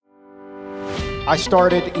I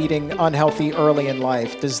started eating unhealthy early in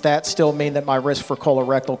life. Does that still mean that my risk for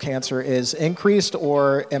colorectal cancer is increased,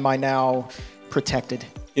 or am I now protected?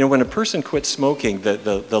 You know, when a person quits smoking,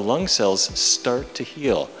 the lung cells start to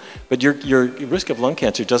heal. But your risk of lung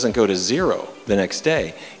cancer doesn't go to zero the next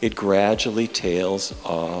day. It gradually tails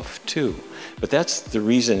off too. But that's the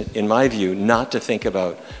reason, in my view, not to think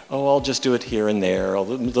about, I'll just do it here and there, a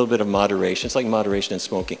little bit of moderation. It's like moderation in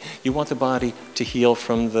smoking. You want the body to heal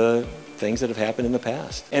from the things that have happened in the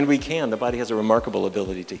past. And we can. The body has a remarkable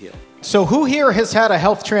ability to heal. So who here has had a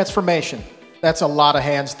health transformation? That's a lot of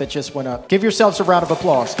hands that just went up. Give yourselves a round of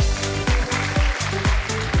applause.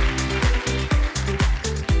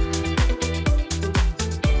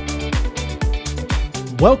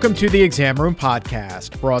 Welcome to the Exam Room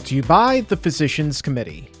Podcast, brought to you by the Physicians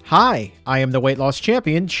Committee. Hi, I am the weight loss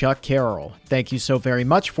champion, Chuck Carroll. Thank you so very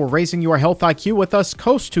much for raising your health IQ with us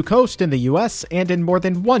coast to coast in the U.S. and in more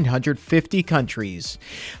than 150 countries.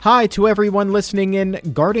 Hi to everyone listening in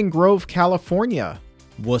Garden Grove, California,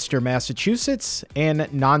 Worcester, Massachusetts, and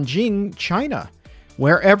Nanjing, China.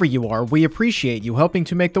 Wherever you are, we appreciate you helping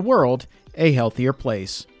to make the world a healthier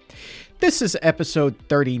place. This is episode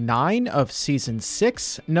 39 of season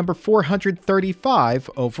 6, number 435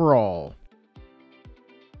 overall.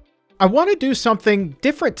 I want to do something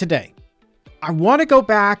different today. I want to go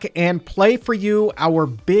back and play for you our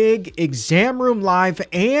big Exam Room Live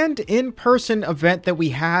and in-person event that we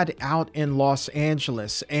had out in Los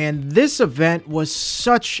Angeles. And this event was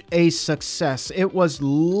such a success. It was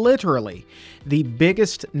literally the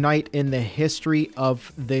biggest night in the history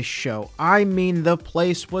of this show. I mean, the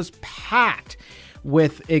place was packed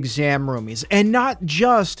with exam roomies, and not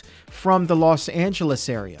just from the Los Angeles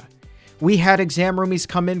area. We had exam roomies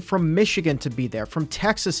come in from Michigan to be there, from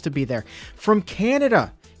Texas to be there, from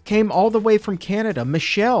Canada, came all the way from Canada.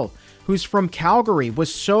 Michelle, who's from Calgary,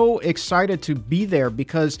 was so excited to be there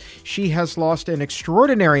because she has lost an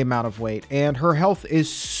extraordinary amount of weight and her health is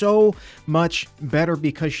so much better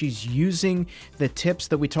because she's using the tips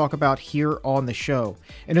that we talk about here on the show.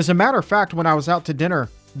 And as a matter of fact, when I was out to dinner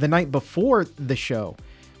the night before the show,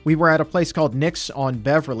 we were at a place called Nick's on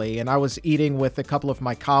Beverly, and I was eating with a couple of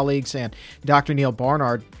my colleagues and Dr. Neil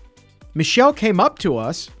Barnard. Michelle came up to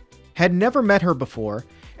us, had never met her before,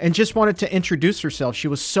 and just wanted to introduce herself. She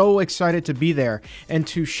was so excited to be there and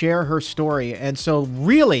to share her story. And so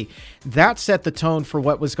really, that set the tone for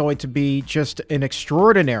what was going to be just an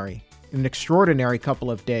extraordinary couple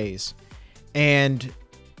of days. And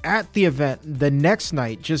at the event, the next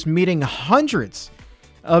night, just meeting hundreds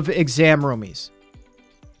of exam roomies.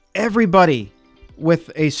 Everybody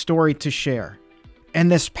with a story to share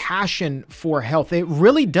and this passion for health. It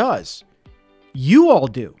really does. You all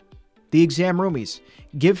do. The exam roomies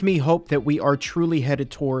give me hope that we are truly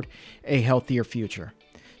headed toward a healthier future.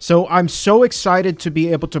 So I'm so excited to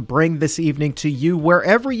be able to bring this evening to you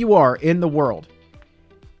wherever you are in the world.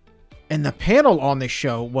 And the panel on this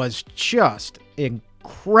show was just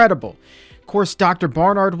incredible. Of course, Dr.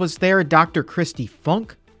 Barnard was there, Dr. Christy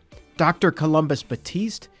Funk, Dr. Columbus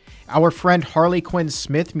Batiste, our friend Harley Quinn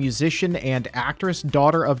Smith, musician and actress,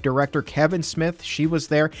 daughter of director Kevin Smith. She was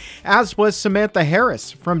there, as was Samantha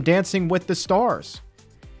Harris from Dancing with the Stars.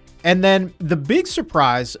 And then the big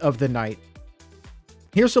surprise of the night.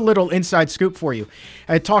 Here's a little inside scoop for you.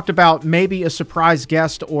 I talked about maybe a surprise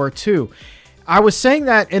guest or two. I was saying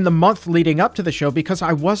that in the month leading up to the show because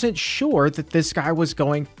I wasn't sure that this guy was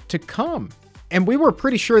going to come. And we were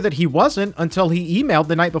pretty sure that he wasn't until he emailed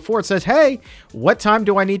the night before. It says, hey, what time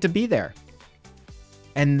do I need to be there?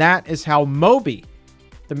 And that is how Moby,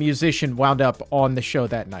 the musician, wound up on the show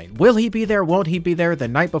that night. Will he be there? Won't he be there? The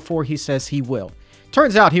night before he says he will.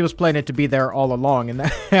 Turns out he was planning to be there all along, and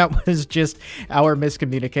that was just our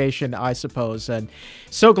miscommunication, I suppose. And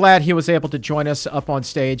so glad he was able to join us up on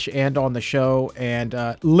stage and on the show, and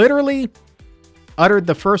literally uttered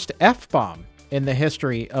the first F-bomb in the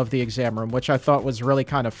history of the exam room, which I thought was really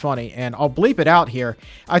kind of funny. And I'll bleep it out here.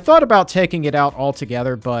 I thought about taking it out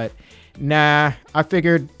altogether, but nah, I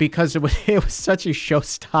figured because it was such a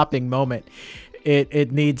show-stopping moment,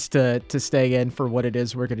 it needs to stay in for what it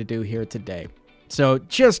is we're going to do here today. So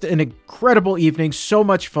just an incredible evening, so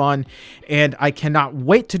much fun, and I cannot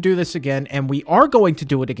wait to do this again. And we are going to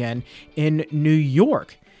do it again in New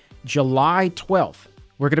York, July 12th.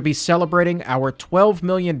 We're going to be celebrating our 12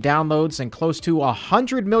 million downloads and close to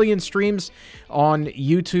 100 million streams on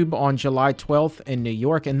YouTube on July 12th in New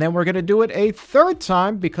York. And then we're going to do it a third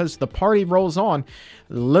time because the party rolls on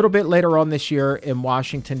a little bit later on this year in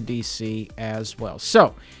Washington, D.C. as well.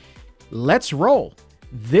 So let's roll.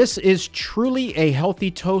 This is truly a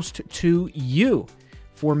healthy toast to you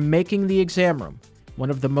for making the exam room one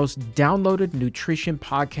of the most downloaded nutrition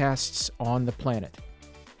podcasts on the planet.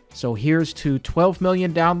 So here's to 12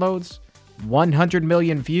 million downloads, 100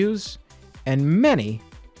 million views, and many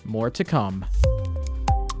more to come.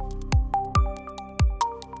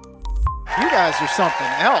 You guys are something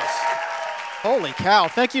else. Holy cow.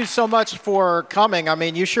 Thank you so much for coming. I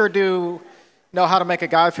mean, you sure do know how to make a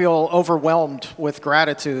guy feel overwhelmed with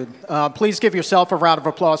gratitude. Please give yourself a round of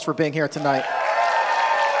applause for being here tonight.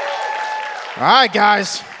 All right,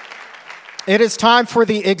 guys. It is time for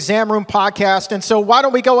the Exam Room Podcast. And so why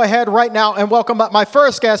don't we go ahead right now and welcome up my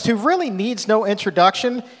first guest, who really needs no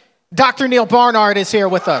introduction. Dr. Neal Barnard is here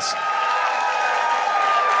with us.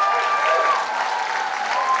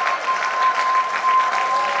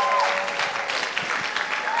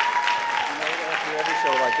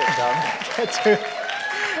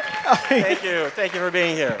 Thank you. Thank you for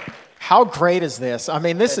being here. How great is this? I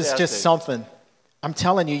mean, this Fantastic. is just something. I'm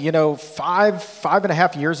telling you, you know, five and a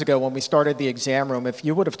half years ago when we started the Exam Room, if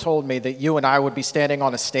you would have told me that you and I would be standing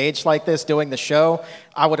on a stage like this doing the show,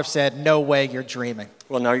 I would have said, no way, you're dreaming.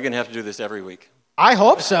 Well, now you're going to have to do this every week. I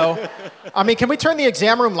hope so. I mean, can we turn the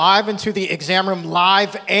Exam Room Live into the Exam Room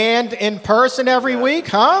Live and in person every week,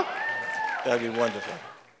 huh? That'd be wonderful.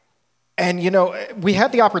 And, you know, we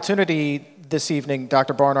had the opportunity this evening,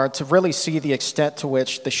 Dr. Barnard, to really see the extent to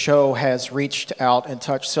which the show has reached out and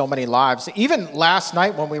touched so many lives. Even last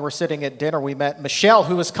night when we were sitting at dinner, we met Michelle,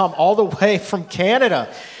 who has come all the way from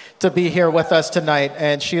Canada to be here with us tonight,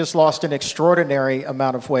 and she has lost an extraordinary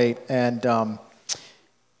amount of weight. And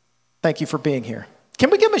thank you for being here. Can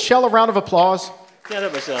we give Michelle a round of applause? Stand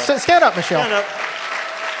up, Michelle. Stand up, Michelle. Stand up.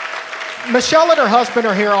 Michelle and her husband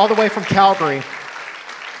are here all the way from Calgary.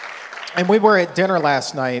 And we were at dinner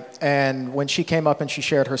last night, and when she came up and she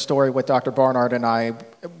shared her story with Dr. Barnard and I,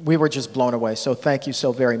 we were just blown away. So thank you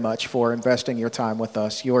so very much for investing your time with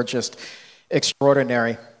us. You're just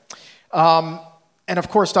extraordinary. And of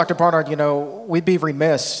course, Dr. Barnard, you know, we'd be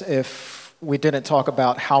remiss if we didn't talk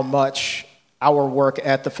about how much our work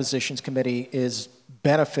at the Physicians Committee is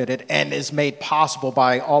benefited and is made possible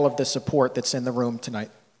by all of the support that's in the room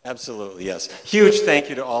tonight. Absolutely, yes. Huge thank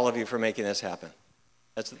you to all of you for making this happen.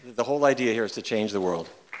 That's the whole idea here is to change the world.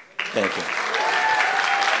 Thank you.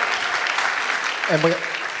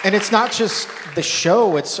 And it's not just the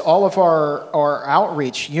show, it's all of our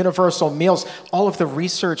outreach, universal meals, all of the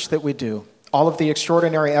research that we do, all of the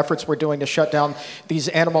extraordinary efforts we're doing to shut down these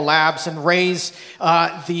animal labs and raise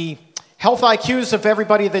the health IQs of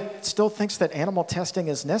everybody that still thinks that animal testing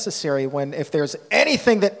is necessary, when if there's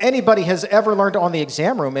anything that anybody has ever learned on the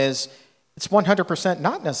Exam Room is it's 100%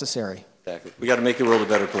 not necessary. Exactly. We got to make the world a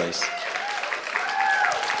better place.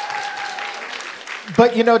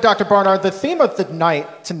 But you know, Dr. Barnard, the theme of the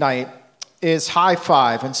night tonight is high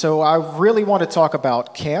five. And so I really want to talk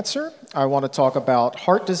about cancer. I want to talk about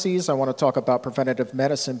heart disease. I want to talk about preventative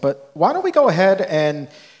medicine. But why don't we go ahead and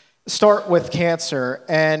start with cancer?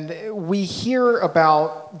 And we hear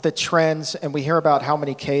about the trends and we hear about how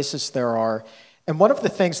many cases there are. And one of the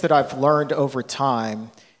things that I've learned over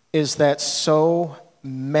time is that so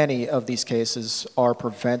many of these cases are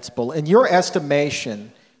preventable. In your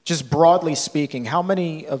estimation, just broadly speaking, how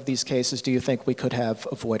many of these cases do you think we could have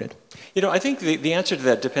avoided? You know, I think the answer to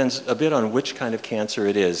that depends a bit on which kind of cancer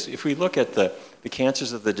it is. If we look at the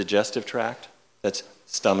cancers of the digestive tract, that's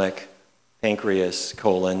stomach, pancreas,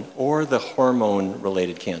 colon, or the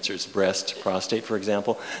hormone-related cancers, breast, prostate, for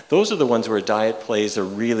example, those are the ones where diet plays a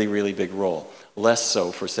really, really big role. Less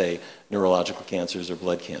so for, say, neurological cancers or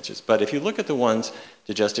blood cancers. But if you look at the ones,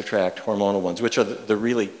 digestive tract, hormonal ones, which are the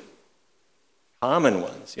really common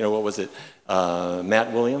ones, you know, what was it?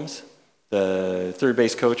 Matt Williams, the third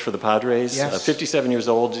base coach for the Padres, yes. 57 years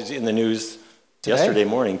old, in the news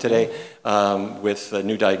today with a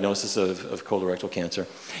new diagnosis of colorectal cancer.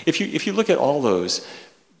 If you look at all those,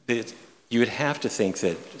 you would have to think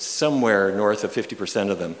that somewhere north of 50%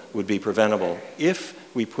 of them would be preventable if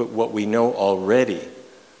we put what we know already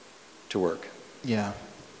to work. Yeah.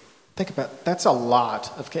 Think about that's a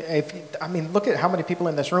lot of. I mean, look at how many people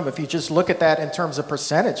in this room. If you just look at that in terms of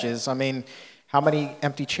percentages, I mean, how many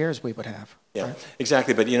empty chairs we would have. Yeah, right?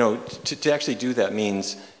 Exactly. But you know, to actually do that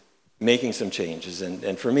means making some changes,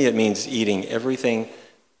 and for me, it means eating everything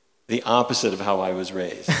the opposite of how I was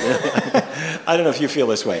raised. I don't know if you feel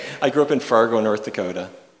this way. I grew up in Fargo, North Dakota.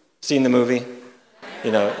 Seen the movie?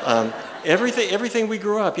 You know, everything we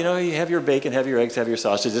grew up, you know, you have your bacon, have your eggs, have your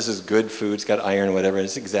sausage. This is good food. It's got iron, whatever. And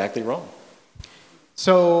it's exactly wrong.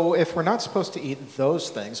 So if we're not supposed to eat those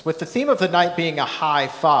things, with the theme of the night being a high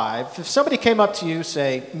five, if somebody came up to you,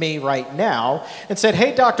 say me right now, and said,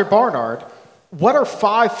 hey, Dr. Barnard, what are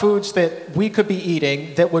 5 foods that we could be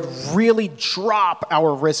eating that would really drop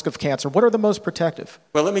our risk of cancer? What are the most protective?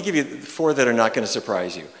 Well, let me give you 4 that are not going to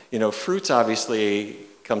surprise you. You know, fruits obviously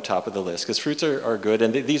come top of the list because fruits are good,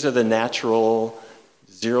 and these are the natural,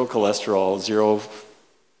 zero cholesterol, zero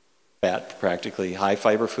fat, practically, high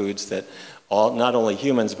fiber foods that not only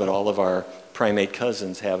humans but all of our primate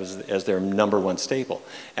cousins have as their number 1 staple.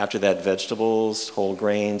 After that, vegetables, whole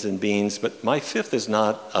grains, and beans. But my 5th is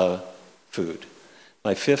not a food.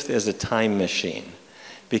 My 5th is a time machine,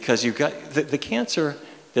 because you've got the cancer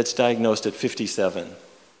that's diagnosed at 57.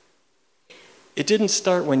 It didn't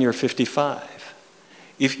start when you're 55.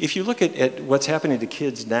 If you look at what's happening to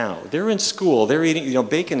kids now, they're in school, they're eating, you know,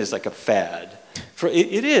 bacon is like a fad.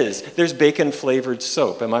 It is. There's bacon-flavored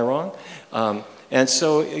soap, am I wrong? And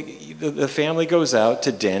so the family goes out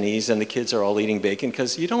to Denny's and the kids are all eating bacon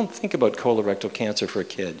because you don't think about colorectal cancer for a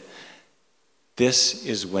kid. This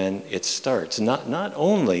is when it starts. Not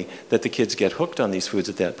only that the kids get hooked on these foods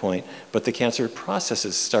at that point, but the cancer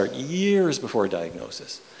processes start years before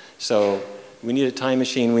diagnosis. So we need a time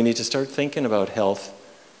machine. We need to start thinking about health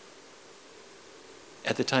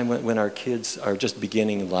at the time when our kids are just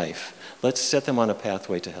beginning life. Let's set them on a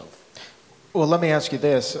pathway to health. Well, let me ask you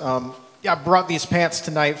this. I brought these pants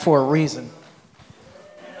tonight for a reason.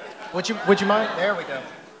 Would you mind? There we go.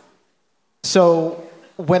 So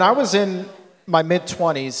when I was in my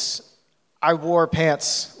mid-20s, I wore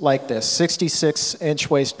pants like this, 66-inch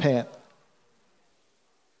waist pant.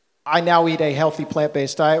 I now eat a healthy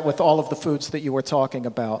plant-based diet with all of the foods that you were talking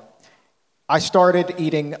about. I started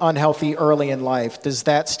eating unhealthy early in life. Does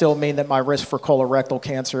that still mean that my risk for colorectal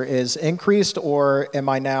cancer is increased, or am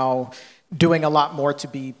I now doing a lot more to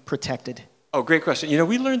be protected? Oh, great question. You know,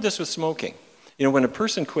 we learned this with smoking. You know, when a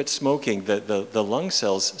person quits smoking, the lung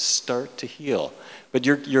cells start to heal. But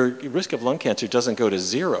your risk of lung cancer doesn't go to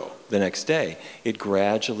 0 the next day. It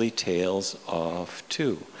gradually tails off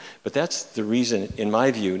too. But that's the reason, in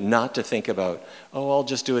my view, not to think about, oh, I'll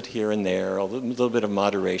just do it here and there, a little bit of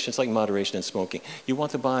moderation. It's like moderation in smoking. You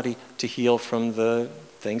want the body to heal from the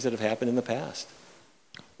things that have happened in the past.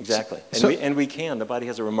 Exactly. And we can. The body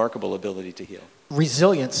has a remarkable ability to heal.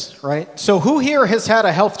 Resilience, right? So who here has had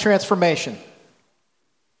a health transformation?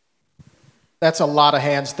 That's a lot of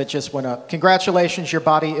hands that just went up. Congratulations, your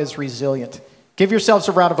body is resilient. Give yourselves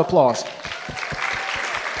a round of applause.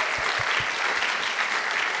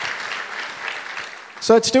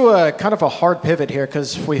 So let's do a kind of a hard pivot here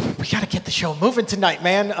because we got to get the show moving tonight,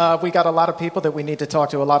 man. We got a lot of people that we need to talk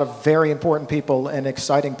to, a lot of very important people and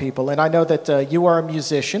exciting people. And I know that you are a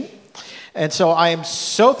musician. And so I am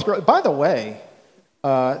so thrilled. By the way,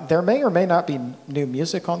 there may or may not be new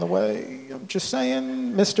music on the way. I'm just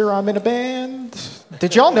saying, Mr. I'm in a band.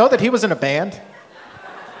 Did y'all know that he was in a band?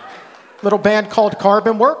 Little band called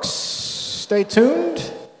Carbon Works. Stay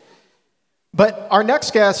tuned. But our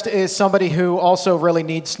next guest is somebody who also really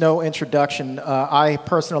needs no introduction. I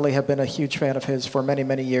personally have been a huge fan of his for many,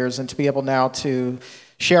 many years, and to be able now to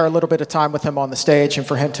share a little bit of time with him on the stage and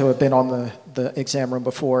for him to have been on the exam room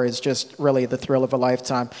before is just really the thrill of a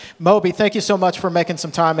lifetime. Moby, thank you so much for making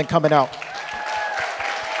some time and coming out.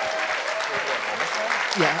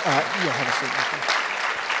 Have a seat.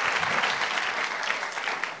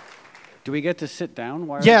 Do we get to sit down?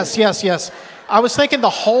 Yes. I was thinking the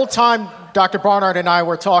whole time Dr. Barnard and I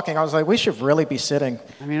were talking, I was like, we should really be sitting.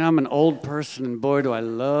 I mean, I'm an old person, and boy, do I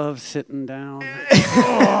love sitting down.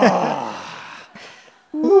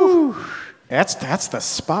 That's the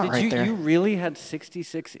spot right there. You really had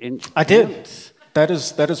 66-inch I did. pants? That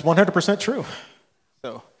is 100% true.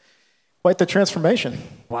 So, quite the transformation.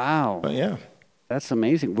 Wow. But yeah. That's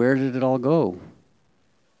amazing. Where did it all go?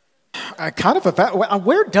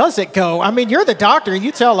 Where does it go? I mean, you're the doctor.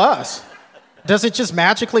 You tell us. Does it just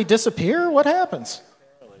magically disappear? What happens?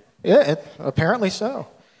 Yeah, apparently so.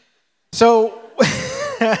 So,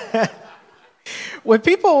 when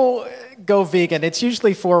people go vegan, it's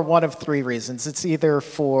usually for one of 3 reasons. It's either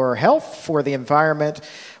for health, for the environment,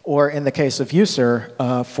 or in the case of you, sir,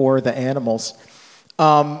 for the animals.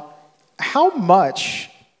 How much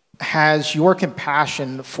has your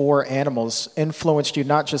compassion for animals influenced you,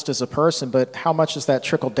 not just as a person, but how much has that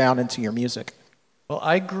trickled down into your music? Well,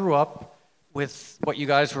 I grew up with what you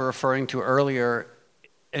guys were referring to earlier,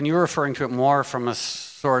 and you were referring to it more from a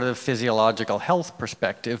sort of physiological health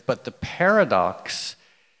perspective, but the paradox,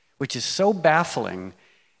 which is so baffling,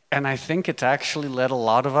 and I think it's actually led a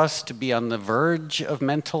lot of us to be on the verge of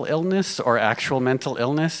mental illness or actual mental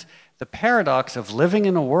illness, the paradox of living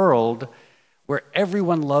in a world where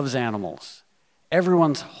everyone loves animals.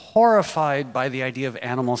 Everyone's horrified by the idea of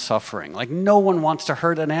animal suffering. Like, no one wants to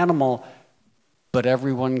hurt an animal, but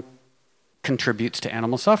everyone contributes to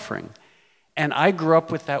animal suffering. And I grew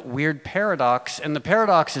up with that weird paradox, and the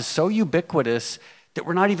paradox is so ubiquitous that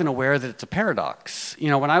we're not even aware that it's a paradox. You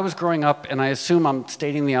know, when I was growing up, and I assume I'm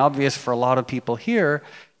stating the obvious for a lot of people here,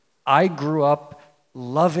 I grew up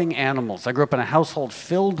loving animals. I grew up in a household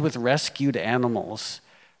filled with rescued animals,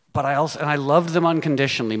 but I loved them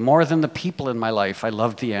unconditionally. More than the people in my life, I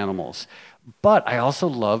loved the animals. But I also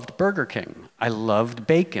loved Burger King. I loved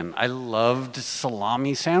bacon. I loved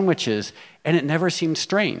salami sandwiches, and it never seemed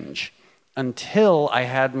strange until I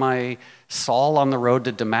had my Saul on the road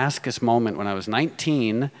to Damascus moment when I was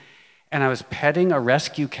 19, and I was petting a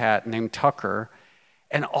rescue cat named Tucker,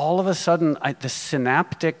 and all of a sudden, the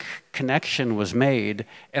synaptic connection was made,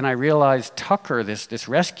 and I realized Tucker, this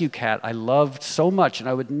rescue cat I loved so much, and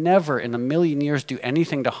I would never in a million years do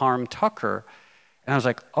anything to harm Tucker. And I was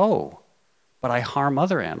like, oh, but I harm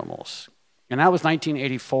other animals. And that was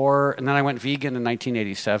 1984, and then I went vegan in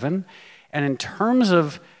 1987. And in terms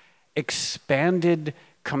of expanded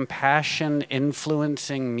compassion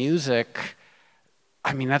influencing music,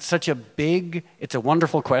 I mean, that's it's a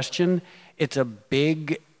wonderful question. It's a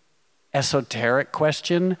big esoteric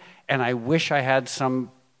question, and I wish I had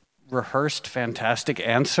some rehearsed fantastic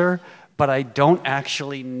answer, but I don't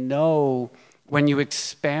actually know. When you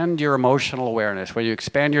expand your emotional awareness, when you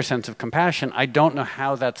expand your sense of compassion, I don't know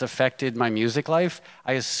how that's affected my music life.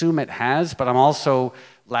 I assume it has, but I'm also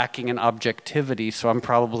lacking in objectivity, so I'm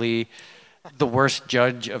probably the worst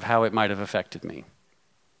judge of how it might have affected me.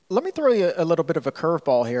 Let me throw you a little bit of a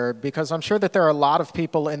curveball here, because I'm sure that there are a lot of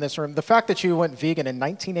people in this room. The fact that you went vegan in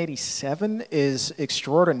 1987 is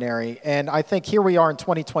extraordinary. And I think here we are in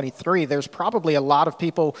 2023. There's probably a lot of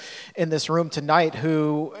people in this room tonight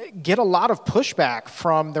who get a lot of pushback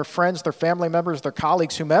from their friends, their family members, their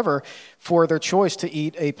colleagues, whomever, for their choice to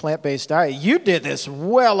eat a plant-based diet. You did this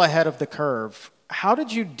well ahead of the curve. How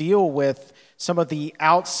did you deal with some of the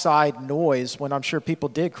outside noise when I'm sure people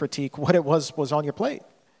did critique what it was on your plate?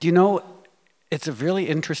 Do you know, it's a really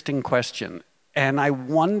interesting question. And I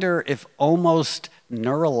wonder if almost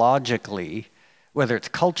neurologically, whether it's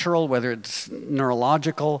cultural, whether it's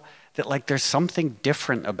neurological, that like there's something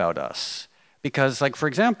different about us. Because like, for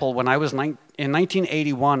example, when I was in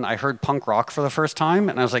 1981, I heard punk rock for the first time,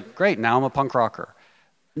 and I was like, great, now I'm a punk rocker.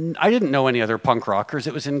 I didn't know any other punk rockers.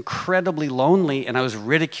 It was incredibly lonely, and I was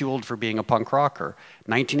ridiculed for being a punk rocker.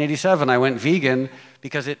 1987, I went vegan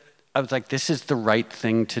because I was like, this is the right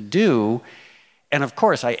thing to do. And of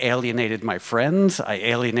course, I alienated my friends, I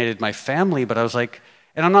alienated my family, but I was like,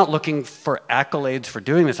 and I'm not looking for accolades for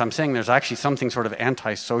doing this. I'm saying there's actually something sort of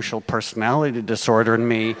antisocial personality disorder in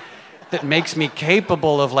me that makes me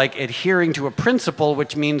capable of like adhering to a principle,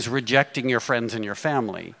 which means rejecting your friends and your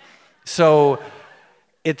family. So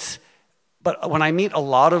but when I meet a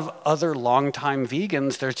lot of other longtime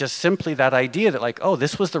vegans, there's just simply that idea that like, oh,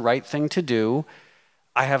 this was the right thing to do.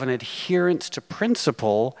 I have an adherence to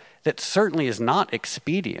principle that certainly is not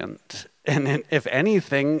expedient. And if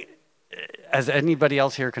anything, as anybody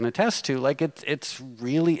else here can attest to, like it's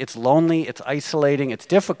lonely, it's isolating, it's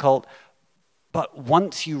difficult. But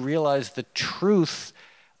once you realize the truth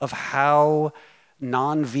of how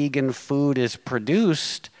non-vegan food is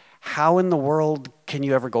produced, how in the world can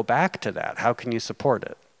you ever go back to that? How can you support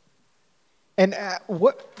it? And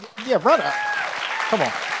Rana, come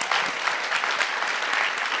on.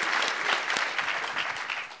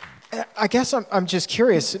 I guess I'm just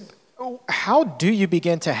curious, how do you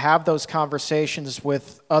begin to have those conversations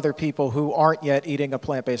with other people who aren't yet eating a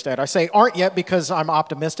plant-based diet? I say aren't yet because I'm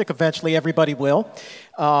optimistic. Eventually everybody will.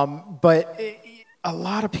 But a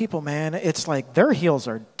lot of people, man, it's like their heels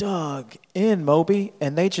are dug in, Moby,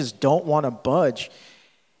 and they just don't want to budge.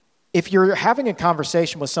 If you're having a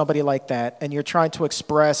conversation with somebody like that and you're trying to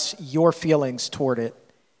express your feelings toward it,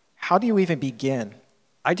 how do you even begin?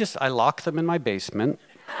 I lock them in my basement.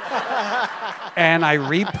 And I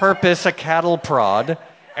repurpose a cattle prod,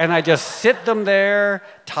 and I just sit them there,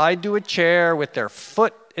 tied to a chair with their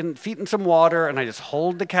feet in some water, and I just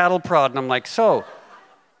hold the cattle prod, and I'm like, so,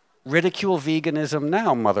 ridicule veganism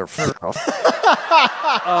now, motherfucker.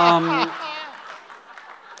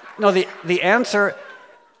 No, the answer,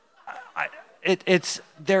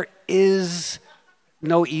 there is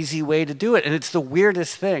no easy way to do it, and it's the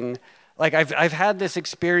weirdest thing. Like I've had this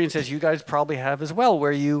experience, as you guys probably have as well,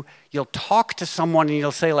 where you'll talk to someone and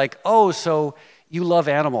you'll say like, oh, so you love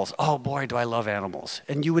animals. Oh boy, do I love animals.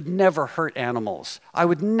 And you would never hurt animals. I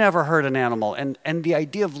would never hurt an animal. And the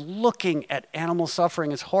idea of looking at animal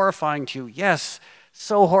suffering is horrifying to you. Yes,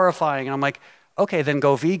 so horrifying. And I'm like, okay, then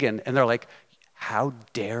go vegan. And they're like, how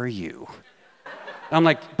dare you? And I'm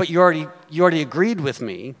like, but you already agreed with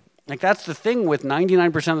me. Like, that's the thing with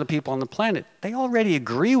 99% of the people on the planet. They already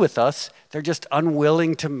agree with us. They're just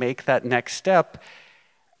unwilling to make that next step.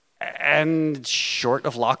 And short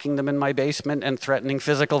of locking them in my basement and threatening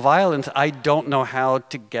physical violence, I don't know how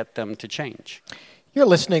to get them to change. You're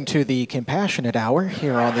listening to the Compassionate Hour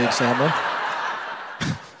here on The Examiner.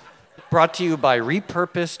 Brought to you by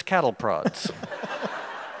repurposed cattle prods.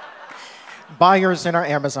 Buy yours in our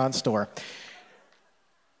Amazon store.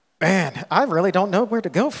 Man, I really don't know where to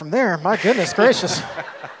go from there. My goodness gracious.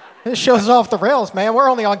 This show's off the rails, man. We're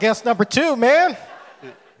only on guest number 2, man.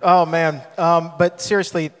 Oh, man. But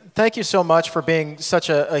seriously, thank you so much for being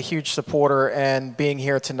such a huge supporter and being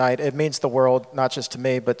here tonight. It means the world, not just to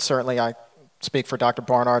me, but certainly I speak for Dr.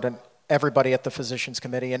 Barnard and everybody at the Physicians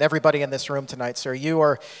Committee and everybody in this room tonight, sir. You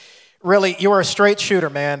are a straight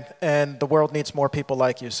shooter, man, and the world needs more people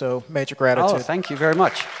like you, so major gratitude. Oh, thank you very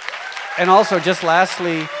much. And also, just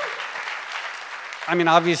lastly, I mean,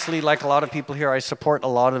 obviously, like a lot of people here, I support a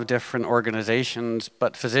lot of different organizations,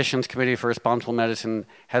 but Physicians Committee for Responsible Medicine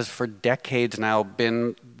has for decades now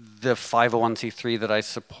been the 501c3 that I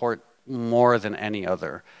support more than any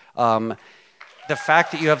other. The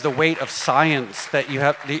fact that you have the weight of science, that you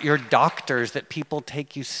have your doctors, that people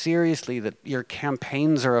take you seriously, that your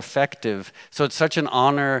campaigns are effective. So it's such an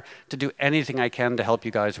honor to do anything I can to help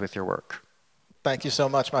you guys with your work. Thank you so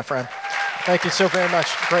much, my friend. Thank you so very much.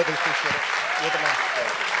 Greatly appreciate it. You're the man.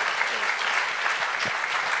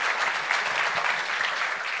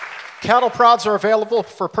 Cattle prods are available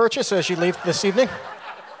for purchase as you leave this evening.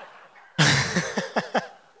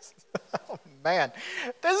 Oh, man.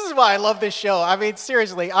 This is why I love this show. I mean,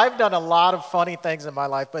 seriously, I've done a lot of funny things in my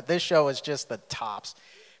life, but this show is just the tops.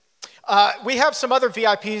 We have some other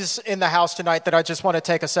VIPs in the house tonight that I just want to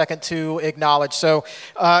take a second to acknowledge. So,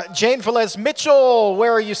 Jane Velez Mitchell,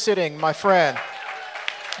 where are you sitting, my friend?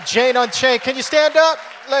 Jane Unchained, can you stand up?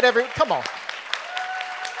 Come on.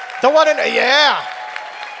 The one yeah.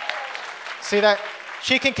 See that?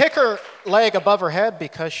 She can kick her leg above her head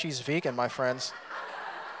because she's vegan, my friends.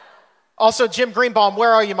 Also, Jim Greenbaum,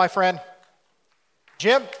 where are you, my friend?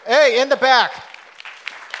 Jim? Hey, in the back.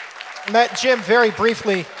 Met Jim very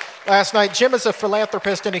briefly last night. Jim is a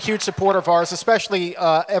philanthropist and a huge supporter of ours, especially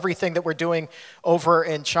everything that we're doing over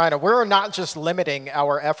in China. We're not just limiting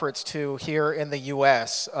our efforts to here in the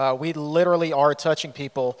U.S. We literally are touching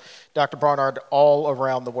people, Dr. Barnard, all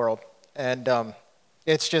around the world. And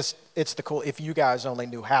it's the cool, if you guys only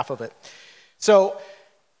knew half of it. So,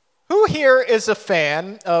 who here is a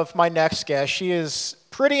fan of my next guest? She is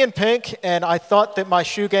pretty in pink, and I thought that my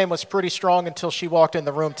shoe game was pretty strong until she walked in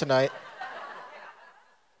the room tonight.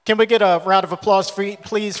 Can we get a round of applause,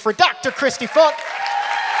 please, for Dr. Kristi Funk?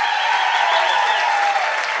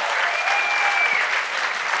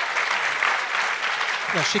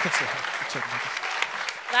 No, she can sit here.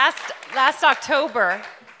 Last October,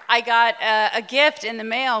 I got a gift in the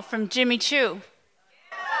mail from Jimmy Choo.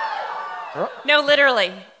 No,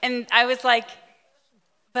 literally. And I was like,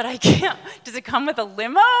 but I can't. Does it come with a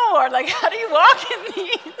limo? Or like, how do you walk in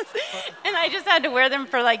these? And I just had to wear them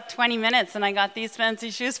for like 20 minutes, and I got these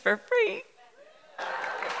fancy shoes for free.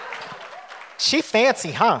 She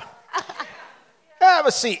fancy, huh?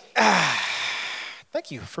 Let's see.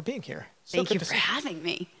 Thank you for being here. Thank you for having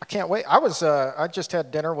me. I can't wait. I just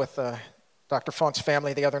had dinner with Dr. Funk's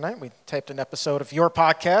family the other night. We taped an episode of your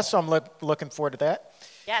podcast, so I'm looking forward to that.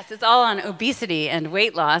 Yes, it's all on obesity and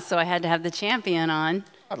weight loss, so I had to have the champion on.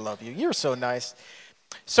 I love you. You're so nice.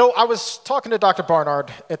 So I was talking to Dr.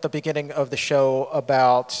 Barnard at the beginning of the show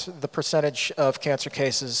about the percentage of cancer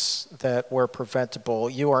cases that were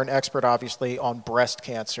preventable. You are an expert, obviously, on breast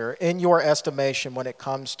cancer. In your estimation, when it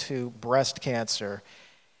comes to breast cancer,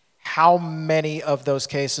 how many of those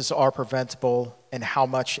cases are preventable and how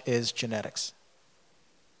much is genetics?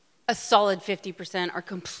 A solid 50% are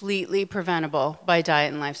completely preventable by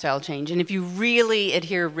diet and lifestyle change. And if you really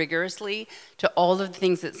adhere rigorously to all of the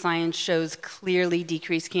things that science shows clearly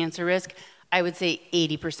decrease cancer risk, I would say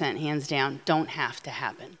 80% hands down don't have to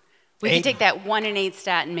happen. We can take that 1 in 8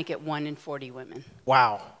 stat and make it 1 in 40 women.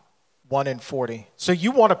 Wow. 1 in 40. So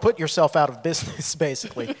you want to put yourself out of business,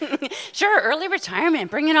 basically. Sure, early retirement,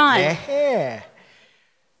 bring it on. Yeah.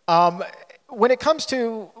 When it comes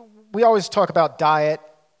to, we always talk about diet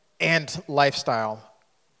and lifestyle.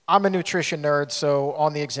 I'm a nutrition nerd, so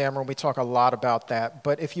on the Examiner we talk a lot about that.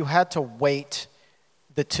 But if you had to weight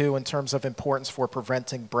the two in terms of importance for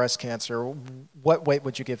preventing breast cancer, what weight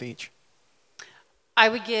would you give each? I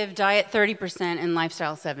would give diet 30% and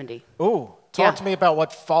lifestyle 70%. Ooh, talk to me about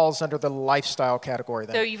what falls under the lifestyle category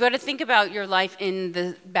then. So you've got to think about your life in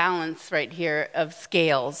the balance right here of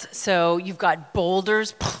scales. So you've got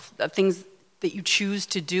boulders of things that you choose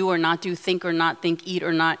to do or not do, think or not think, eat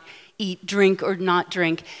or not eat, drink or not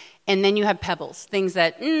drink. And then you have pebbles, things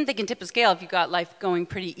that they can tip a scale if you've got life going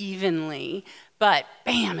pretty evenly. But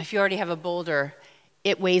bam, if you already have a boulder,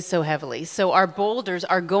 it weighs so heavily. So our boulders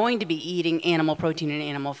are going to be eating animal protein and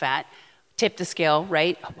animal fat. Tip the scale,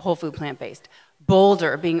 right? Whole food, plant-based.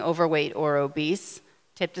 Boulder being overweight or obese.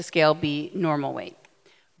 Tip the scale, be normal weight.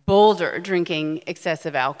 Boulder drinking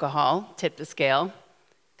excessive alcohol. Tip the scale,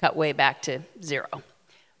 cut way back to 0.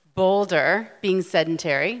 Boulder being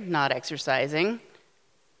sedentary, not exercising.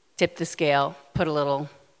 Tip the scale, put a little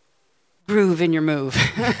groove in your move.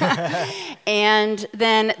 And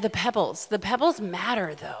then the pebbles. The pebbles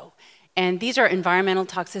matter, though. And these are environmental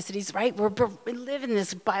toxicities, right? We live in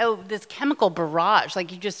this chemical barrage.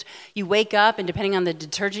 Like you wake up, and depending on the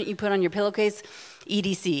detergent you put on your pillowcase,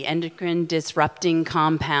 EDC, endocrine disrupting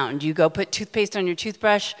compound. You go put toothpaste on your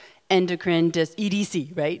toothbrush,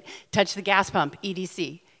 EDC, right? Touch the gas pump,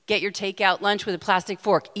 EDC. Get your takeout lunch with a plastic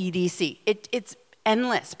fork, EDC. It's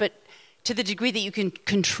endless, but to the degree that you can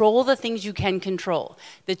control the things you can control,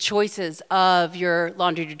 the choices of your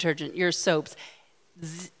laundry detergent, your soaps,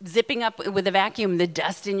 zipping up with a vacuum the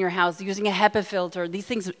dust in your house, using a HEPA filter, these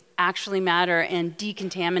things actually matter and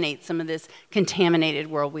decontaminate some of this contaminated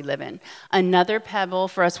world we live in. Another pebble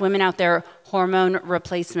for us women out there, hormone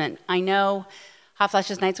replacement. I know hot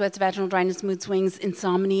flashes, night sweats, vaginal dryness, mood swings,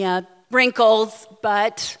 insomnia, wrinkles,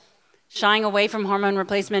 but shying away from hormone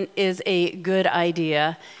replacement is a good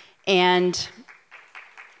idea. And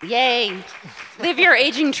yay, live your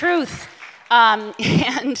aging truth.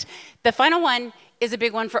 And the final one is a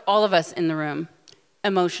big one for all of us in the room,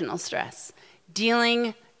 emotional stress.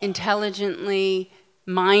 Dealing intelligently,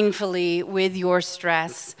 mindfully with your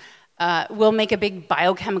stress will make a big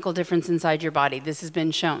biochemical difference inside your body. This has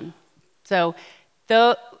been shown. So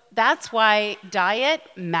that's why diet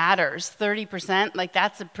matters, 30%. Like,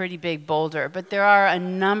 that's a pretty big boulder. But there are a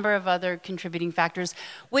number of other contributing factors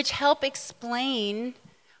which help explain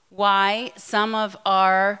why some of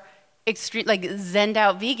our extreme, like zenned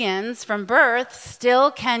out vegans from birth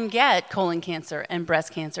still can get colon cancer and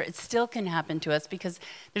breast cancer. It still can happen to us because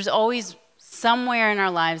there's always somewhere in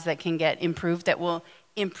our lives that can get improved that will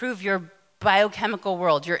improve your biochemical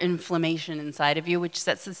world, your inflammation inside of you, which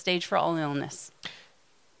sets the stage for all illness.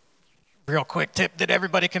 Real quick tip that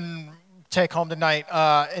everybody can take home tonight.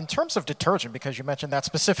 In terms of detergent, because you mentioned that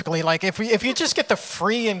specifically, like if you just get the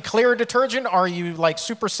free and clear detergent, are you like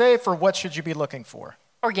super safe, or what should you be looking for?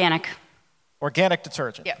 Organic. Organic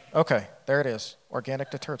detergent. Yeah. Okay, there it is.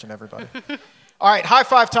 Organic detergent, everybody. All right, high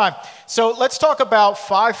five time. So let's talk about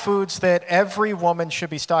 5 foods that every woman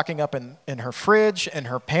should be stocking up in her fridge, in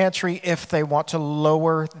her pantry, if they want to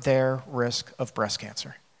lower their risk of breast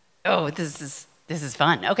cancer. Oh, this is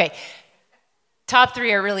fun. Okay. Top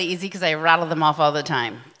 3 are really easy because I rattle them off all the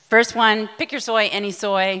time. First one, pick your soy, any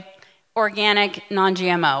soy, organic,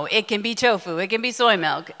 non-GMO. It can be tofu, it can be soy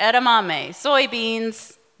milk, edamame,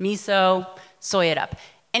 soybeans, miso, soy it up.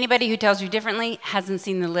 Anybody who tells you differently hasn't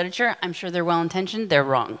seen the literature. I'm sure they're well-intentioned. They're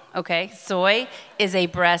wrong, okay? Soy is a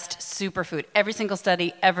breast superfood. Every single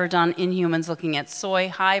study ever done in humans looking at soy,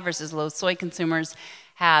 high versus low soy consumers,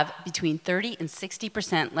 have between 30 and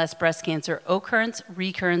 60% less breast cancer occurrence,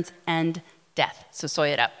 recurrence, and death. So soy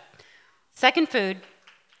it up. Second food,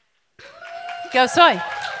 go soy.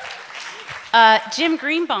 Jim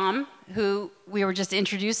Greenbaum, who we were just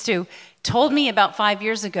introduced to, told me about 5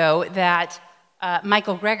 years ago that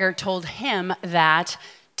Michael Greger told him that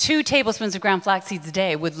 2 tablespoons of ground flax seeds a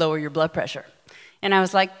day would lower your blood pressure. And I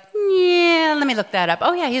was like, yeah, let me look that up.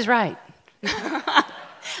 Oh yeah, he's right.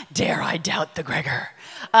 Dare I doubt the Greger?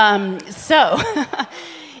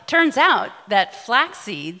 Turns out that flax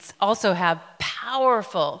seeds also have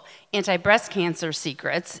powerful anti-breast cancer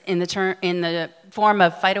secrets in the form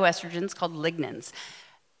of phytoestrogens called lignans.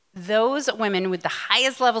 Those women with the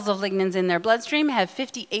highest levels of lignans in their bloodstream have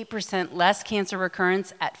 58% less cancer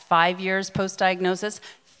recurrence at 5 years post-diagnosis,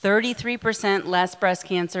 33% less breast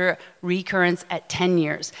cancer recurrence at 10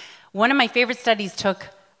 years. One of my favorite studies took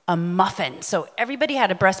a muffin. So everybody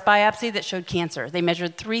had a breast biopsy that showed cancer. They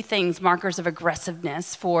measured 3 things, markers of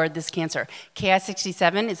aggressiveness for this cancer.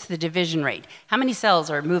 Ki-67, it's the division rate. How many cells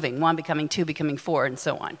are moving? 1 becoming 2, becoming 4, and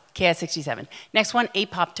so on. Ki-67. Next one,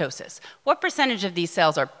 apoptosis. What percentage of these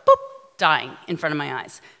cells are dying in front of my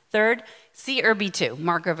eyes? Third, CERB2,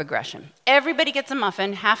 marker of aggression. Everybody gets a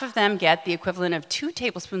muffin. Half of them get the equivalent of 2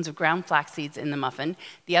 tablespoons of ground flax seeds in the muffin,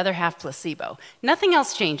 the other half placebo. Nothing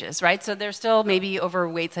else changes, right? So they're still maybe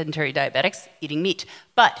overweight sedentary diabetics eating meat,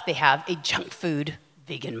 but they have a junk food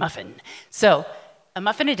vegan muffin. So a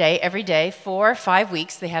muffin a day, every day, for 5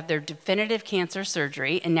 weeks. They have their definitive cancer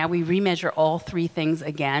surgery, and now we remeasure all 3 things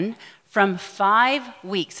again from 5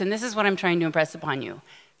 weeks. And this is what I'm trying to impress upon you.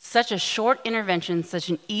 Such a short intervention, such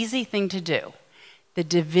an easy thing to do. The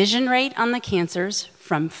division rate on the cancers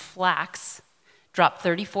from flax dropped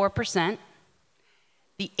 34%.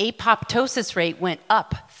 The apoptosis rate went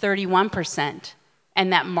up 31%.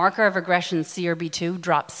 And that marker of aggression, CRB2,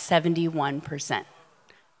 dropped 71%.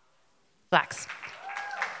 Flax.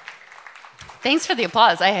 Thanks for the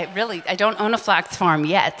applause. I don't own a flax farm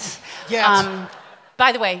yet.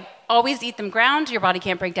 By the way, always eat them ground. Your body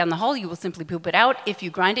can't break down the hull. You will simply poop it out. If you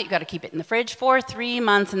grind it, you got to keep it in the fridge for 3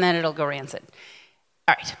 months, and then it'll go rancid.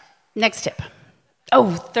 All right, next tip.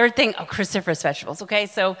 Third thing, cruciferous vegetables. Okay,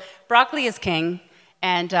 so broccoli is king.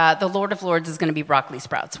 And the Lord of Lords is going to be broccoli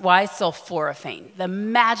sprouts. Why? Sulforaphane. The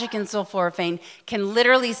magic in sulforaphane can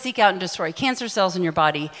literally seek out and destroy cancer cells in your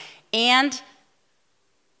body. And,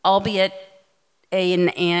 albeit in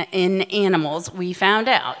animals, we found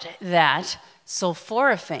out that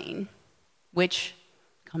sulforaphane, which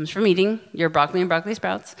comes from eating your broccoli and broccoli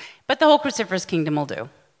sprouts, but the whole cruciferous kingdom will do.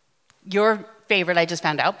 Your favorite, I just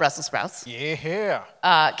found out, Brussels sprouts. Yeah.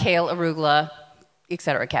 Kale, arugula,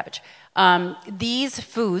 etc., cabbage. These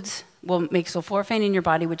foods will make sulforaphane in your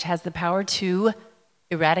body, which has the power to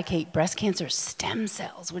eradicate breast cancer stem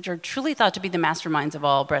cells, which are truly thought to be the masterminds of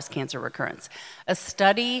all breast cancer recurrence. A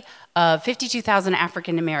study of 52,000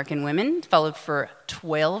 African American women, followed for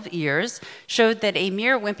 12 years, showed that a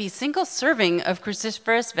mere wimpy single serving of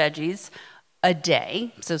cruciferous veggies a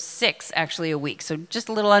day, so 6 actually a week, so just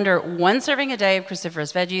a little under 1 serving a day of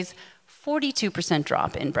cruciferous veggies, 42%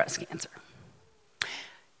 drop in breast cancer.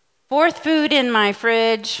 Fourth food in my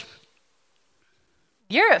fridge.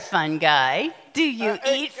 You're a fun guy. Do you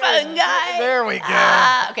eat fungi? There we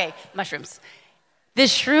go. Okay, mushrooms. The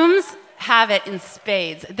shrooms have it in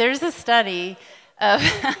spades. There's a study of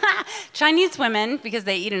Chinese women, because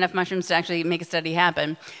they eat enough mushrooms to actually make a study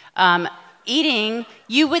happen, eating,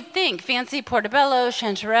 you would think, fancy portobello,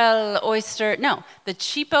 chanterelle, oyster. No, the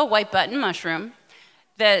cheapo white button mushroom,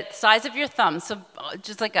 the size of your thumb, so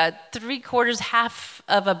just like a 3/4, half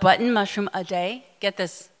of a button mushroom a day. Get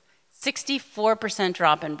this, 64%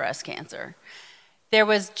 drop in breast cancer. There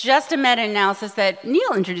was just a meta-analysis that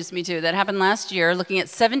Neil introduced me to that happened last year, looking at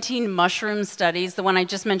 17 mushroom studies. The one I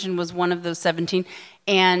just mentioned was one of those 17.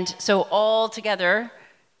 And so all together,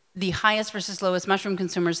 the highest versus lowest mushroom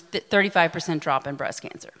consumers, 35% drop in breast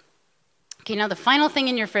cancer. Okay, now the final thing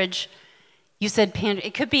in your fridge, you said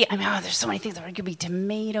it could be, there's so many things. It could be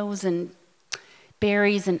tomatoes and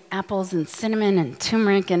berries and apples and cinnamon and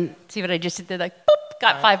turmeric and see what I just did? Like, boop,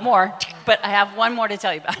 got 5 more. But I have one more to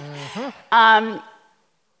tell you about. Mm-hmm.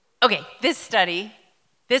 Okay, this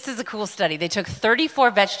is a cool study. They took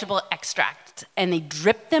 34 vegetable extracts and they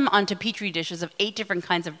dripped them onto Petri dishes of 8 different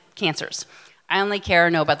kinds of cancers. I only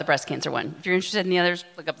know about the breast cancer one. If you're interested in the others,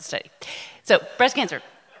 look up the study. So, breast cancer.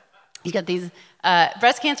 You got these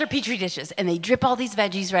breast cancer Petri dishes, and they drip all these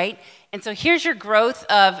veggies, right? And so here's your growth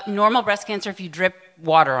of normal breast cancer if you drip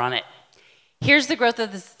water on it. Here's the growth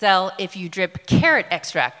of the cell if you drip carrot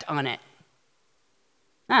extract on it.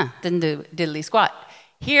 Didn't do diddly squat.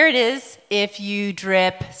 Here it is if you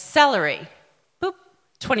drip celery. Boop,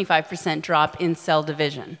 25% drop in cell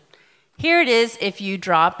division. Here it is if you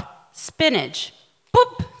drop spinach.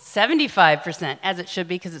 Boop, 75%, as it should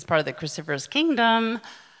be because it's part of the cruciferous kingdom.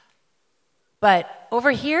 But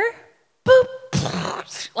over here,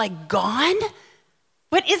 boop, like gone?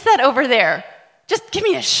 What is that over there? Just give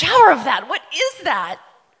me a shower of that. What is that?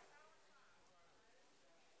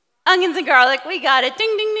 Onions and garlic, we got it.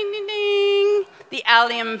 Ding, ding, ding, ding, ding. The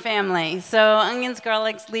allium family. So onions,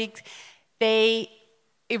 garlics, leeks, they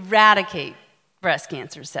eradicate breast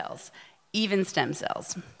cancer cells, even stem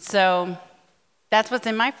cells. So that's what's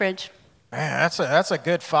in my fridge. Man, that's a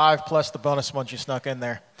good 5 plus the bonus ones you snuck in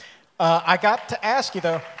there. I got to ask you,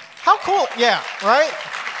 though, how cool, yeah, right?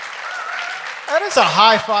 That is a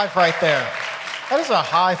high 5 right there. That is a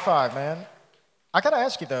high 5, man. I got to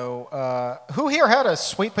ask you, though, who here had a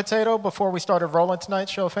sweet potato before we started rolling tonight,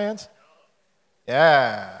 show of hands?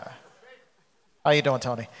 Yeah. How you doing,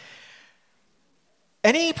 Tony?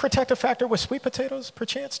 Any protective factor with sweet potatoes,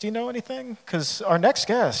 perchance? Do you know anything? Because our next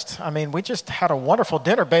guest, we just had a wonderful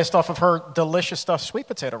dinner based off of her delicious stuffed sweet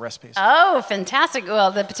potato recipes. Oh, fantastic. Well,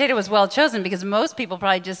 the potato was well chosen because most people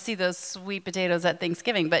probably just see those sweet potatoes at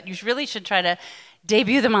Thanksgiving, but you really should try to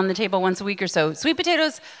debut them on the table once a week or so. Sweet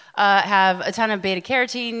potatoes have a ton of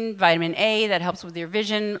beta-carotene, vitamin A that helps with your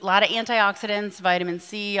vision, a lot of antioxidants, vitamin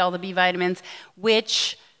C, all the B vitamins,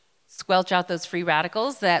 which squelch out those free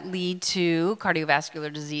radicals that lead to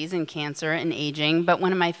cardiovascular disease and cancer and aging. But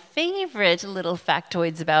one of my favorite little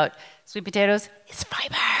factoids about sweet potatoes is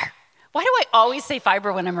fiber. Why do I always say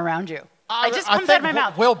fiber when I'm around you? It just comes out of my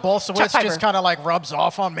mouth. Will Bolsowitz just kind of like rubs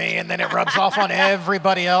off on me, and then it rubs off on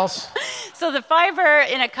everybody else. So the fiber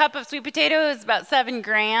in a cup of sweet potato is about 7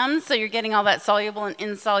 grams. So you're getting all that soluble and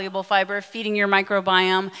insoluble fiber, feeding your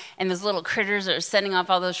microbiome, and those little critters are sending off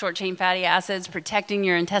all those short-chain fatty acids, protecting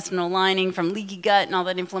your intestinal lining from leaky gut and all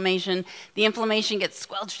that inflammation. The inflammation gets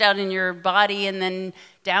squelched out in your body, and then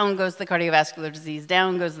down goes the cardiovascular disease,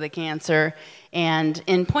 down goes the cancer. And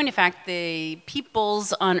in point of fact, the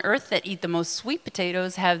peoples on Earth that eat the most sweet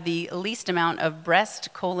potatoes have the least amount of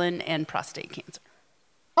breast, colon, and prostate cancer.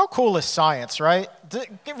 How cool is science, right?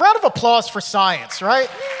 Round of applause for science, right?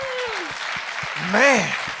 Man,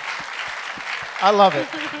 I love it.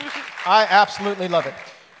 I absolutely love it.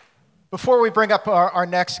 Before we bring up our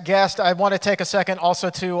next guest, I want to take a second also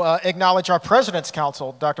to acknowledge our President's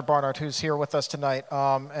Council, Dr. Barnard, who's here with us tonight,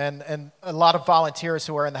 and a lot of volunteers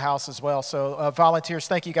who are in the house as well. So volunteers,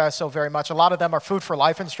 thank you guys so very much. A lot of them are Food for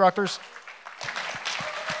Life instructors.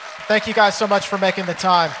 Thank you guys so much for making the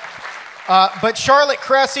time. But Charlotte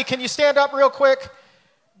Cressy, can you stand up real quick?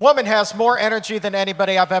 Woman has more energy than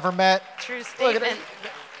anybody I've ever met. True statement.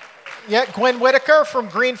 Yeah, Gwen Whitaker from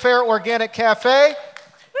Green Fair Organic Cafe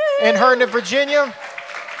in Herndon, Virginia.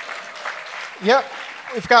 Yep,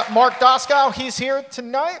 we've got Mark Doskow. He's here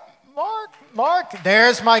tonight. Mark,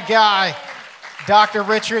 there's my guy. Dr.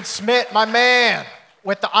 Richard Smith, my man,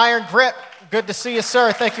 with the iron grip. Good to see you,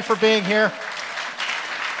 sir. Thank you for being here.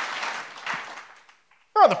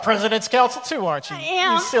 You're on the President's Council too, aren't you? I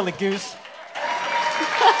am. You silly goose.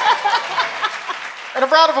 And a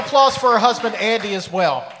round of applause for her husband, Andy, as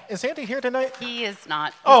well. Is Andy here tonight? He is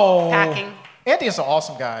not. He's packing. Andy is an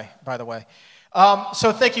awesome guy, by the way.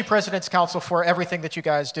 So thank you, President's Council, for everything that you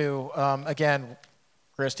guys do. Again,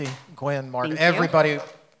 Christy, Gwen, Mark, Thank everybody.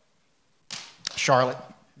 Charlotte,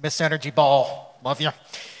 Miss Energy Ball, love you.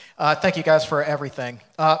 Thank you guys for everything.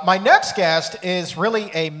 My next guest is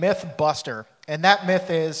really a myth buster, and that myth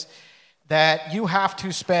is that you have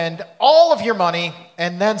to spend all of your money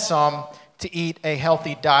and then some to eat a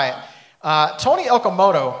healthy diet. Toni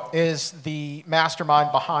Okamoto is the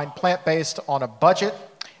mastermind behind Plant-Based on a Budget,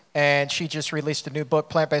 and she just released a new book,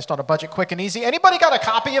 Plant-Based on a Budget, Quick and Easy. Anybody got a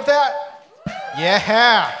copy of that?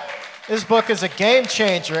 Yeah. This book is a game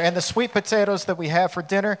changer, and the sweet potatoes that we have for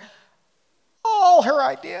dinner, all her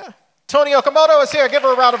idea. Toni Okamoto is here. Give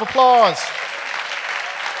her a round of applause.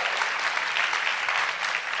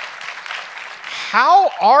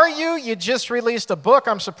 How are you? You just released a book.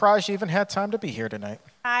 I'm surprised you even had time to be here tonight.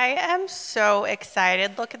 I am so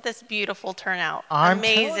excited. Look at this beautiful turnout. I'm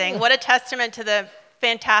telling amazing. you. What a testament to the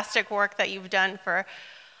fantastic work that you've done for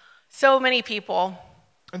so many people.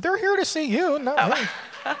 And they're here to see you, not me.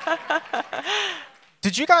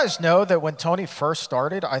 Did you guys know that when Toni first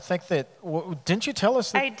started, I think that, didn't you tell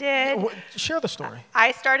us that? I did. Share the story.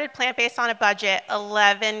 I started Plant-Based on a Budget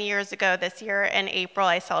 11 years ago. This year in April,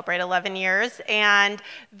 I celebrate 11 years. And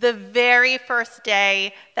the very first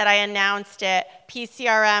day that I announced it,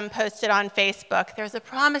 PCRM posted on Facebook, there's a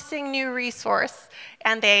promising new resource.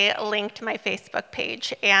 And they linked my Facebook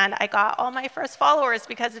page. And I got all my first followers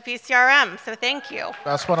because of PCRM. So thank you.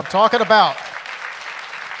 That's what I'm talking about.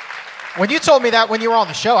 When you told me that when you were on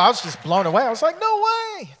the show, I was just blown away. I was like, no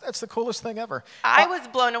way. That's the coolest thing ever. I was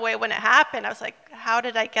blown away when it happened. I was like, how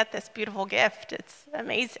did I get this beautiful gift? It's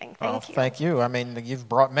amazing. Thank you. Thank you. I mean, you've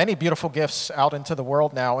brought many beautiful gifts out into the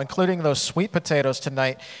world now, including those sweet potatoes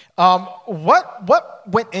tonight. What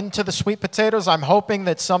went into the sweet potatoes? I'm hoping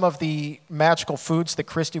that some of the magical foods that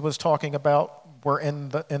Christy was talking about were in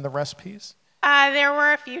the recipes. There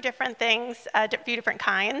were a few different things, a few different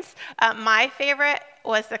kinds. My favorite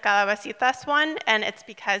was the calabacitas one, and it's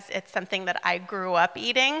because it's something that I grew up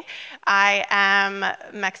eating. I am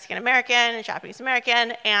Mexican-American,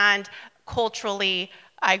 Japanese-American, and culturally,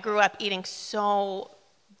 I grew up eating so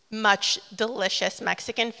much delicious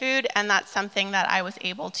Mexican food, and that's something that I was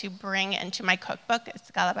able to bring into my cookbook. It's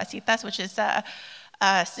calabacitas, which is a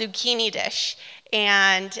zucchini dish,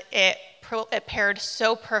 and it paired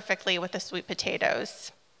so perfectly with the sweet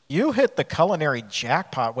potatoes. You hit the culinary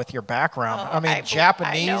jackpot with your background. I mean,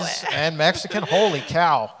 Japanese and Mexican, holy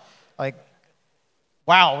cow. Like,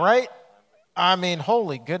 wow, right? I mean,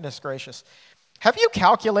 holy goodness gracious. Have you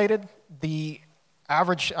calculated the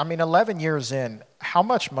average, 11 years in, how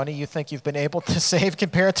much money you think you've been able to save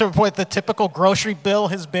compared to what the typical grocery bill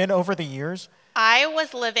has been over the years? I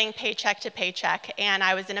was living paycheck to paycheck, and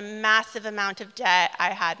I was in a massive amount of debt.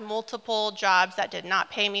 I had multiple jobs that did not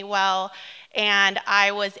pay me well, and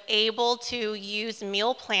I was able to use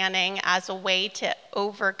meal planning as a way to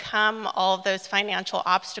overcome all of those financial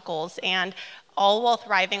obstacles, and all while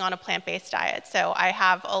thriving on a plant-based diet. So I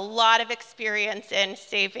have a lot of experience in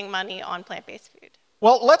saving money on plant-based food.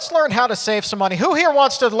 Well, let's learn how to save some money. Who here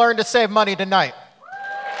wants to learn to save money tonight?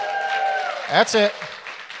 That's it.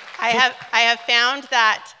 I have found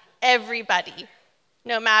that everybody,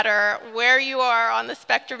 no matter where you are on the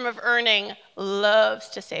spectrum of earning, loves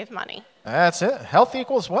to save money. That's it. Health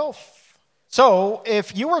equals wealth. So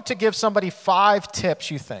if you were to give somebody 5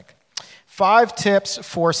 tips, you think, 5 tips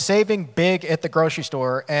for saving big at the grocery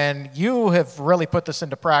store, and you have really put this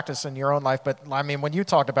into practice in your own life, but I mean, when you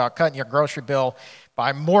talked about cutting your grocery bill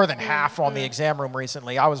by more than half on the exam room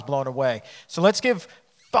recently, I was blown away. So let's give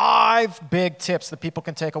 5 big tips that people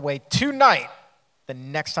can take away tonight the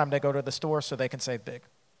next time they go to the store so they can save big.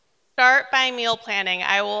 Start by meal planning.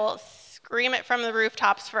 I will scream it from the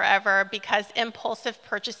rooftops forever because impulsive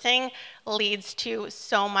purchasing leads to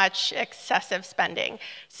so much excessive spending.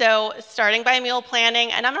 So starting by meal planning,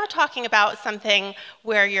 and I'm not talking about something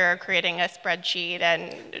where you're creating a spreadsheet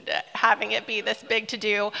and having it be this big to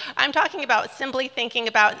do. I'm talking about simply thinking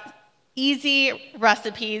about easy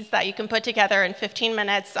recipes that you can put together in 15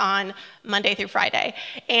 minutes on Monday through Friday.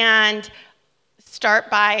 And start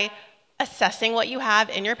by assessing what you have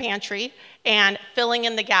in your pantry and filling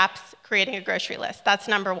in the gaps, creating a grocery list. That's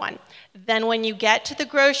number 1. Then when you get to the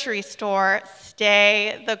grocery store,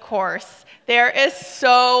 stay the course. There is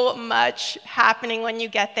so much happening when you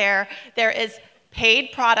get there. There is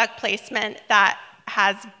paid product placement that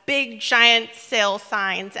has big, giant sale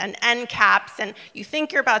signs and end caps, and you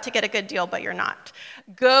think you're about to get a good deal, but you're not.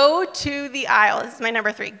 Go to the aisle. This is my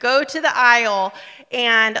number 3. Go to the aisle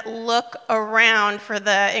and look around for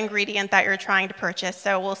the ingredient that you're trying to purchase.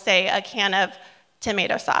 So we'll say a can of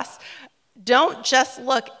tomato sauce. Don't just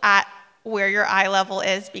look at where your eye level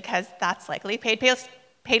is, because that's likely paid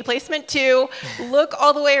placement too. Look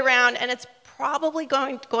all the way around, and it's probably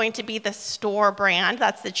going to be the store brand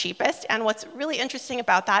that's the cheapest. And what's really interesting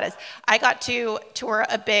about that is I got to tour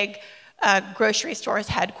a big grocery store's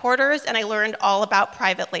headquarters, and I learned all about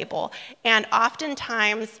private label. And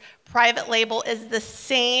oftentimes, private label is the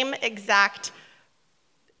same exact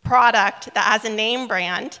product that has a name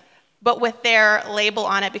brand, but with their label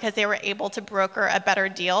on it, because they were able to broker a better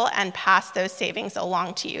deal and pass those savings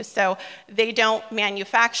along to you. So they don't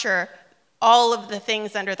manufacture all of the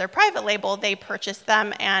things under their private label, they purchase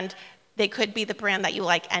them, and they could be the brand that you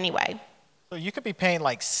like anyway. So you could be paying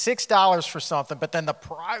like $6 for something, but then the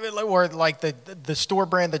private label, or like the store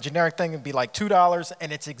brand, the generic thing would be like $2,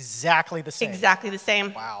 and it's exactly the same. Exactly the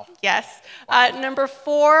same. Wow. Yes. Number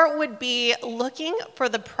 4 would be looking for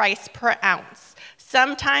the price per ounce.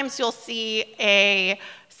 Sometimes you'll see a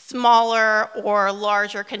smaller or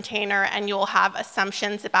larger container, and you'll have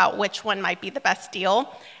assumptions about which one might be the best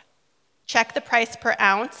deal. Check the price per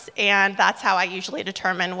ounce, and that's how I usually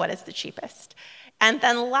determine what is the cheapest. And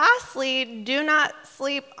then lastly, do not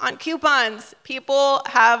sleep on coupons. People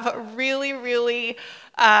have really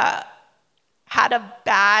had a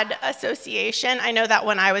bad association. I know that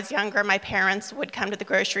when I was younger, my parents would come to the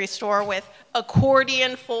grocery store with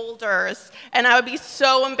accordion folders, and I would be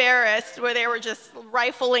so embarrassed where they were just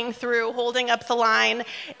rifling through, holding up the line.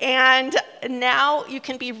 And now you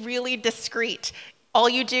can be really discreet. All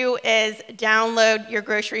you do is download your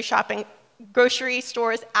grocery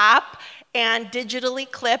store's app and digitally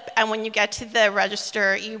clip, and when you get to the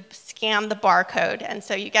register, you scan the barcode, and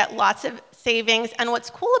so you get lots of savings. And what's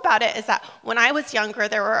cool about it is that when I was younger,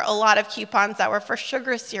 there were a lot of coupons that were for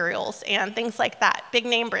sugar cereals and things like that, big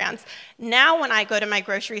name brands. Now when I go to my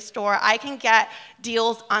grocery store, I can get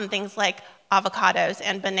deals on things like avocados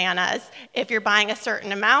and bananas. If you're buying a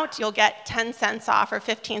certain amount, you'll get 10 cents off or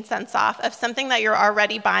 15 cents off of something that you're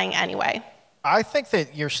already buying anyway. I think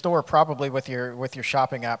that your store probably with your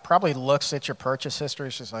shopping app probably looks at your purchase history.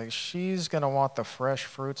 It's just like, she's going to want the fresh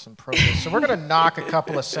fruits and produce. So we're going to knock a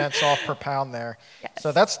couple of cents off per pound there. Yes.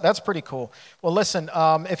 So that's pretty cool. Well, listen,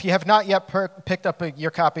 if you have not yet picked up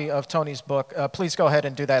your copy of Tony's book, please go ahead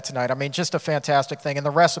and do that tonight. I mean, just a fantastic thing. And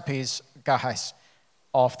the recipes, guys,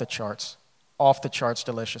 off the charts. Off the charts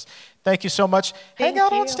delicious. Thank you so much. Hang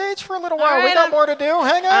out on stage for a little while. We got more to do.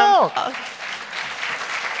 Hang out.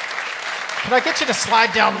 Can I get you to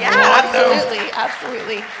slide down the line?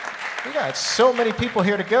 Absolutely. We got so many people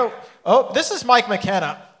here to go. Oh, this is Mike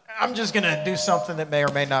McKenna. I'm just going to do something that may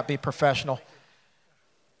or may not be professional.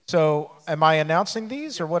 So am I announcing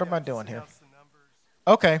these, or what am I doing here?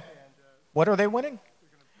 Okay. What are they winning?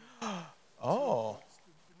 Oh.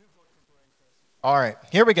 All right,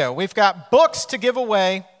 here we go. We've got books to give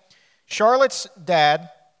away. Charlotte's dad,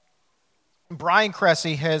 Brian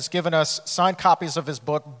Cressy, has given us signed copies of his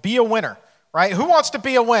book, Be a Winner, right? Who wants to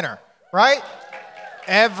be a winner, right?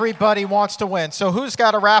 Everybody wants to win. So who's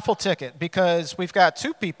got a raffle ticket? Because we've got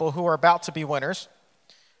two people who are about to be winners.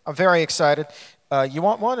 I'm very excited. You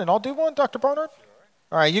want one and I'll do one, Dr. Barnard? Sure.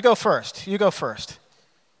 All right, you go first. You go first.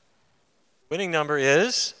 Winning number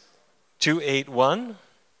is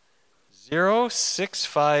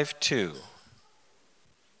 281-0652.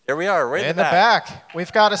 There we are, right in the back.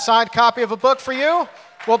 We've got a signed copy of a book for you.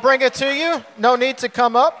 We'll bring it to you. No need to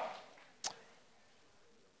come up.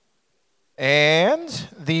 And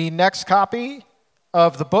the next copy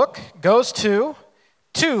of the book goes to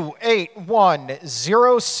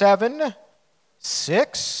 281-0762.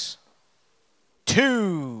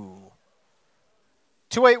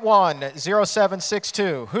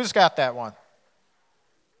 281-0762. Who's got that one?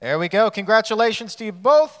 There we go. Congratulations to you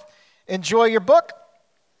both. Enjoy your book.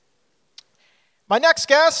 My next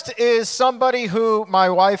guest is somebody who my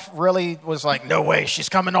wife really was like, no way, she's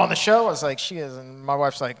coming on the show. I was like, she is. And my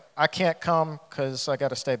wife's like, I can't come because I got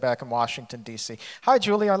to stay back in Washington, D.C. Hi,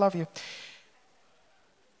 Julie. I love you.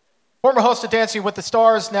 Former host of Dancing with the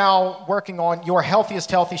Stars, now working on Your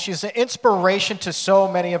Healthiest Healthy. She's an inspiration to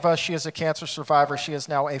so many of us. She is a cancer survivor. She is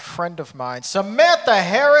now a friend of mine. Samantha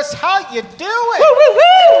Harris, how you doing? Woo, woo, woo!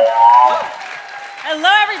 Hello,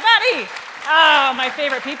 everybody. Oh, my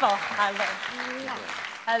favorite people.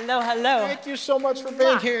 Hello, hello. Thank you so much for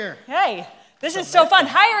being here. Hey, this is so fun.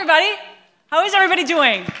 Hi, everybody. How is everybody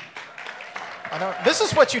doing? I know. This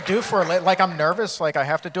is what you do for, like, I'm nervous. Like, I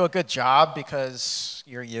have to do a good job because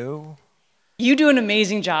you're you. You do an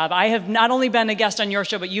amazing job. I have not only been a guest on your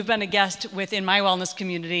show, but you've been a guest within my wellness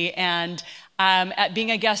community. And at being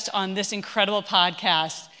a guest on this incredible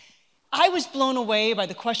podcast, I was blown away by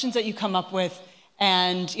the questions that you come up with.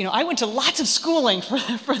 And, you know, I went to lots of schooling for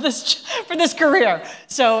this career.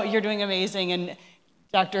 So you're doing amazing. And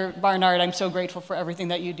Dr. Barnard, I'm so grateful for everything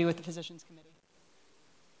that you do with the Physicians Committee.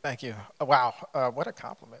 Thank you. Wow, what a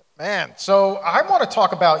compliment. Man, so I want to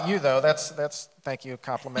talk about you, though. That's thank you.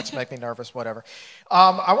 Compliments make me nervous, whatever.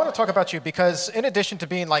 I want to talk about you because in addition to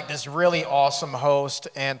being like this really awesome host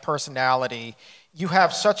and personality, you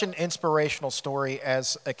have such an inspirational story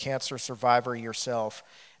as a cancer survivor yourself.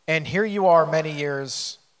 And here you are many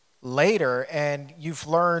years later, and you've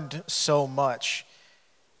learned so much.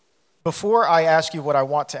 Before I ask you what I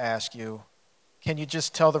want to ask you, can you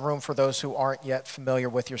just tell the room, for those who aren't yet familiar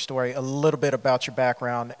with your story, a little bit about your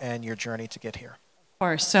background and your journey to get here? Of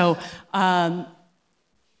course. So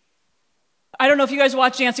I don't know if you guys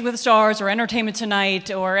watch Dancing with the Stars or Entertainment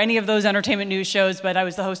Tonight or any of those entertainment news shows, but I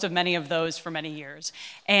was the host of many of those for many years.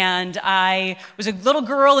 And I was a little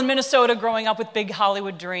girl in Minnesota growing up with big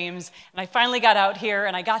Hollywood dreams. And I finally got out here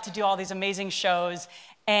and I got to do all these amazing shows.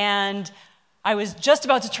 And I was just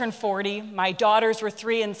about to turn 40. My daughters were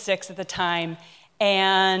 3 and 6 at the time.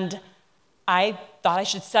 And I thought I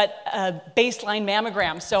should set a baseline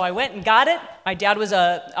mammogram. So I went and got it. My dad was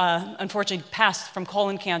unfortunately passed from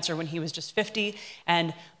colon cancer when he was just 50.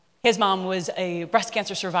 And his mom was a breast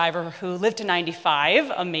cancer survivor who lived to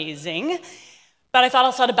 95. Amazing. But I thought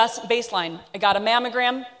I'll set a baseline. I got a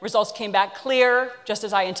mammogram. Results came back clear, just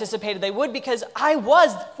as I anticipated they would, because I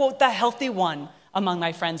was, quote, the healthy one among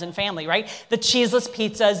my friends and family, right? The cheeseless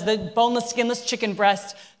pizzas, the boneless, skinless chicken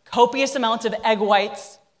breasts, copious amounts of egg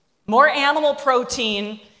whites, more animal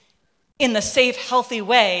protein in the safe, healthy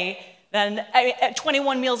way than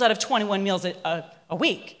 21 meals out of 21 meals a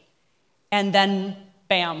week. And then,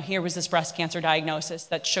 bam, here was this breast cancer diagnosis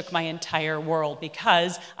that shook my entire world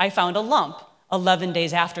because I found a lump 11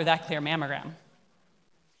 days after that clear mammogram.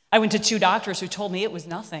 I went to 2 doctors who told me it was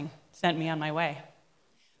nothing, sent me on my way.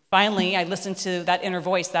 Finally, I listened to that inner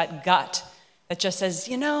voice, that gut, that just says,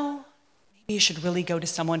 you know, maybe you should really go to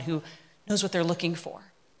someone who knows what they're looking for.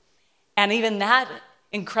 And even that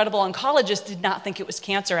incredible oncologist did not think it was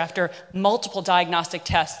cancer after multiple diagnostic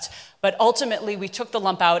tests. But ultimately, we took the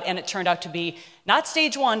lump out, and it turned out to be not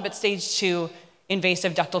stage 1, but stage 2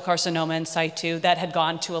 invasive ductal carcinoma in situ that had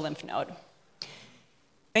gone to a lymph node.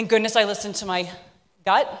 Thank goodness I listened to my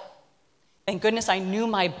gut. Thank goodness I knew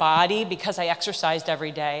my body because I exercised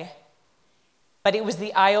every day. But it was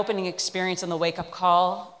the eye-opening experience and the wake-up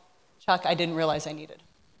call, Chuck, I didn't realize I needed.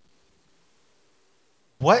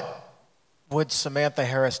 What would Samantha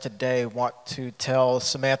Harris today want to tell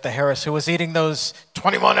Samantha Harris, who was eating those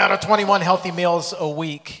 21 out of 21 healthy meals a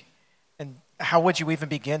week? And how would you even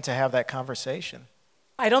begin to have that conversation?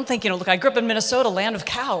 I don't think, look, I grew up in Minnesota, land of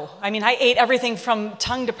cow. I mean, I ate everything from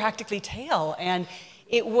tongue to practically tail. And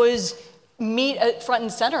it was meat front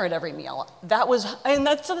and center at every meal. And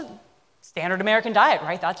that's a standard American diet,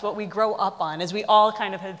 right? That's what we grow up on, as we all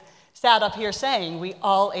kind of have sat up here saying, we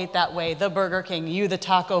all ate that way. The Burger King, you the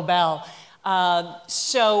Taco Bell.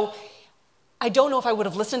 So I don't know if I would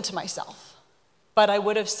have listened to myself, but I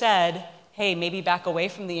would have said, hey, maybe back away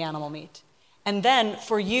from the animal meat. And then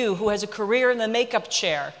for you who has a career in the makeup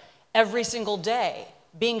chair every single day,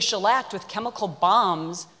 being shellacked with chemical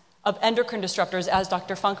bombs of endocrine disruptors, as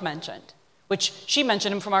Dr. Funk mentioned, which she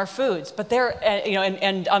mentioned them from our foods, but they're,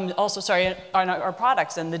 and I'm also sorry, on our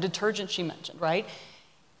products and the detergent she mentioned, right?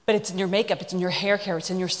 But it's in your makeup, it's in your hair care, it's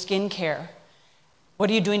in your skin care. What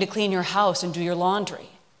are you doing to clean your house and do your laundry?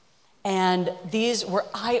 And these were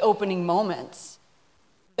eye-opening moments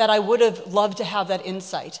that I would have loved to have that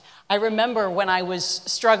insight. I remember when I was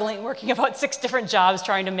struggling, working about 6 different jobs,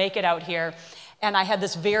 trying to make it out here, and I had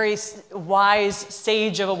this very wise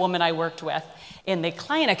sage of a woman I worked with in the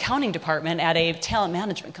client accounting department at a talent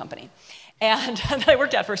management company. And that I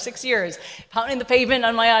worked at for 6 years, pounding the pavement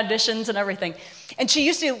on my auditions and everything. And she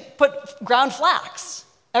used to put ground flax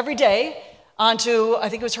every day onto, I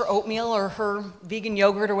think it was her oatmeal or her vegan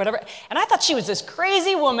yogurt or whatever. And I thought she was this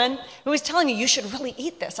crazy woman who was telling me, you should really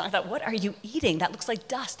eat this. And I thought, what are you eating? That looks like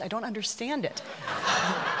dust. I don't understand it.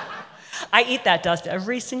 I eat that dust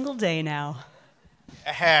every single day now.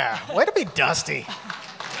 Way to be dusty.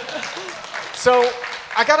 So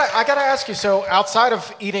I gotta ask you, so outside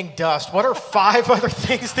of eating dust, what are 5 other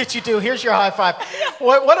things that you do? Here's your high five.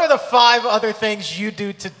 What are the 5 other things you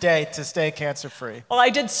do today to stay cancer-free? Well, I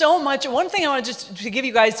did so much. One thing I want to give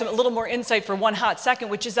you guys a little more insight for one hot second,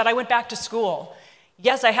 which is that I went back to school.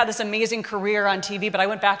 Yes, I had this amazing career on TV, but I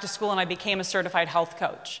went back to school and I became a certified health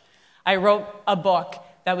coach. I wrote a book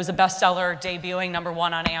that was a bestseller, debuting #1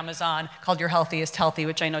 on Amazon, called Your Healthiest Healthy,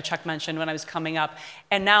 which I know Chuck mentioned when I was coming up.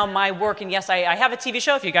 And now my work, and yes, I have a TV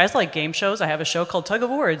show. If you guys like game shows, I have a show called Tug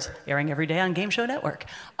of Words, airing every day on Game Show Network.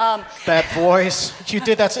 That voice, you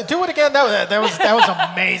did that. Do it again. That was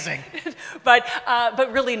amazing.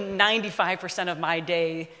 But really, 95% of my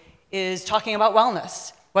day is talking about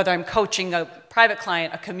wellness, whether I'm coaching a private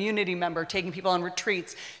client, a community member, taking people on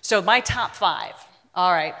retreats. So my top 5,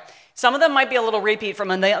 all right. Some of them might be a little repeat from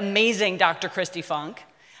the amazing Dr. Christy Funk,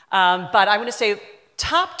 but I'm going to say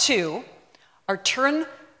top 2 are turn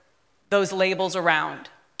those labels around.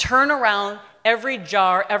 Turn around every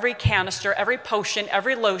jar, every canister, every potion,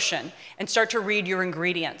 every lotion, and start to read your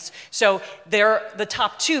ingredients. So they're the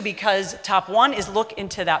top 2 because top 1 is look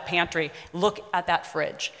into that pantry, look at that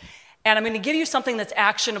fridge. And I'm going to give you something that's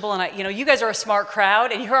actionable, and you guys are a smart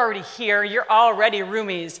crowd, and you're already here, you're already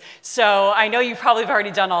roomies, so I know you probably have already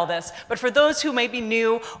done all this. But for those who may be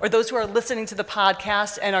new, or those who are listening to the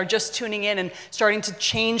podcast and are just tuning in and starting to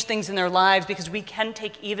change things in their lives, because we can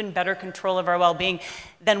take even better control of our well-being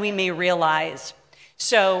than we may realize.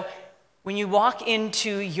 So when you walk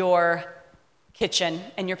into your kitchen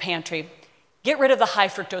and your pantry, get rid of the high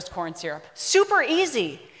fructose corn syrup. Super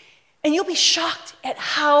easy. And you'll be shocked at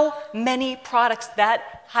how many products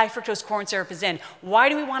that high fructose corn syrup is in. Why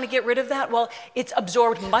do we want to get rid of that? Well, it's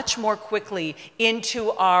absorbed much more quickly into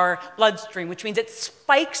our bloodstream, which means it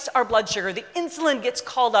spikes our blood sugar. The insulin gets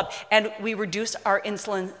called up, and we reduce our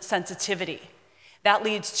insulin sensitivity. That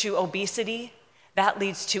leads to obesity, that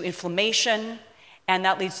leads to inflammation, and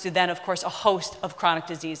that leads to then, of course, a host of chronic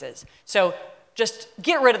diseases. So just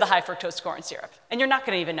get rid of the high fructose corn syrup. And you're not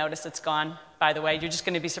going to even notice it's gone, by the way. You're just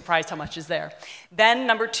going to be surprised how much is there. Then,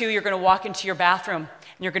 number 2, you're going to walk into your bathroom,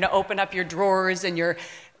 and you're going to open up your drawers and your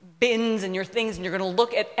bins and your things, and you're going to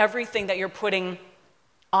look at everything that you're putting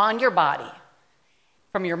on your body,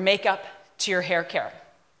 from your makeup to your hair care.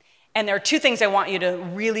 And there are 2 things I want you to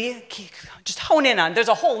really just hone in on. There's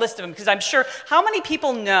a whole list of them, because I'm sure, how many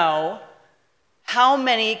people know how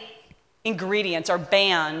many ingredients are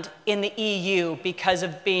banned in the EU because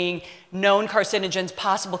of being known carcinogens,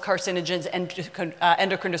 possible carcinogens, and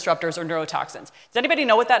endocrine disruptors or neurotoxins? Does anybody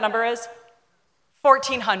know what that number is?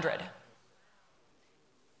 1,400.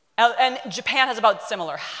 And Japan has about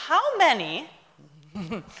similar. How many?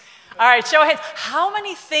 All right, show of hands. How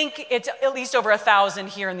many think it's at least over 1,000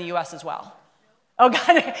 here in the US as well? Oh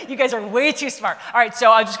God, you guys are way too smart. All right,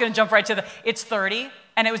 so I'm just gonna jump right to it's 30,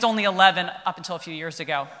 and it was only 11 up until a few years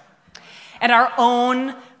ago. And our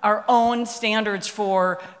own standards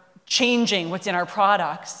for changing what's in our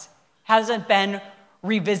products hasn't been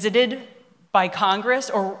revisited by Congress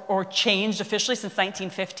or changed officially since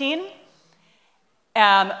 1915.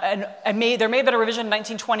 There may have been a revision in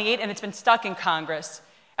 1928, and it's been stuck in Congress.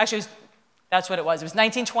 Actually, that's what it was. It was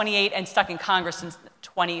 1928 and stuck in Congress since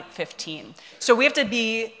 2015. So we have to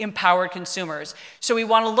be empowered consumers. So we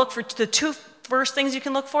want to look for the first things you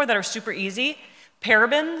can look for that are super easy: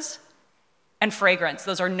 parabens and fragrance.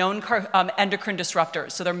 Those are known endocrine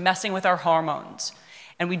disruptors, so they're messing with our hormones,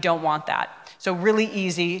 and we don't want that. So really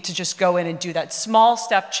easy to just go in and do that. Small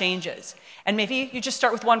step changes. And maybe you just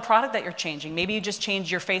start with one product that you're changing. Maybe you just change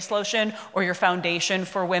your face lotion or your foundation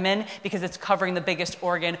for women because it's covering the biggest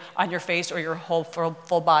organ on your face, or your whole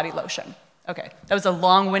full body lotion. Okay, that was a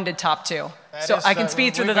long-winded top 2. So I can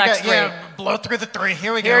speed through the next 3. Yeah, blow through the 3.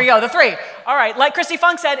 Here we go. Here we go, the 3. All right, like Christy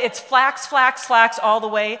Funk said, it's flax, flax, flax all the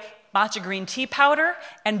way, matcha green tea powder,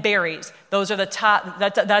 and berries. Those are the top,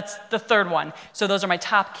 that's the third one. So those are my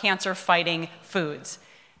top cancer-fighting foods.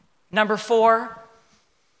 Number 4,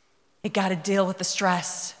 you gotta deal with the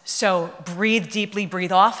stress. So breathe deeply,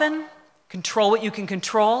 breathe often, control what you can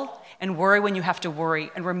control, and worry when you have to worry.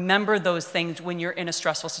 And remember those things when you're in a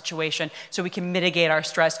stressful situation so we can mitigate our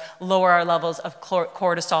stress, lower our levels of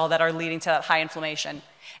cortisol that are leading to that high inflammation.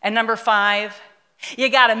 And number 5, you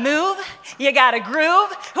gotta move, you gotta groove.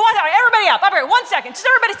 Who wants, everybody up here, 1 second. Just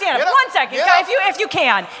everybody stand up, 1 second, if you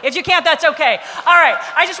can. If you can't, that's okay. All right,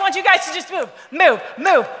 I just want you guys to just move.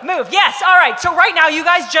 Yes, all right, so right now you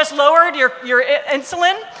guys just lowered your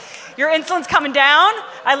insulin. Your insulin's coming down.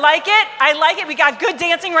 I like it. We got good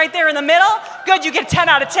dancing right there in the middle. Good, you get a 10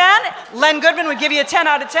 out of 10. Len Goodman would give you a 10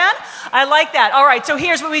 out of 10. I like that. All right, so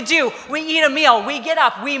here's what we do. We eat a meal. We get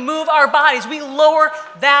up. We move our bodies. We lower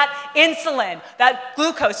that insulin, that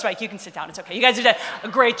glucose spike. You can sit down. It's okay. You guys did a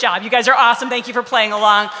great job. You guys are awesome. Thank you for playing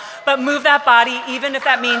along. But move that body, even if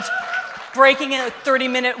that means breaking a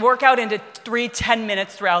 30-minute workout into 3 10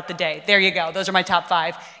 minutes throughout the day. There you go. Those are my top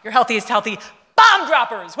 5. Your healthiest healthy bomb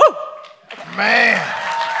droppers. Woo! Okay. Man.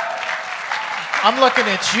 I'm looking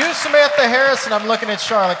at you, Samantha Harris, and I'm looking at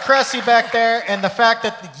Charlotte Cressy back there, and the fact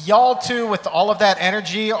that y'all two with all of that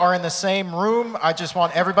energy are in the same room, I just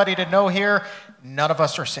want everybody to know here, none of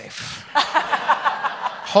us are safe.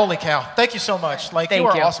 Holy cow. Thank you so much. Like, you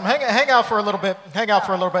are awesome. Hang out for a little bit.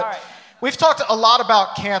 All right. We've talked a lot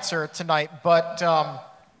about cancer tonight, but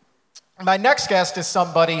my next guest is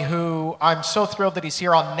somebody who I'm so thrilled that he's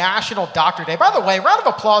here on National Doctor Day. By the way, round of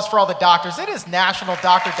applause for all the doctors. It is National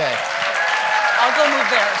Doctor Day. I'll go move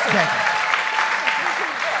there. So. Thank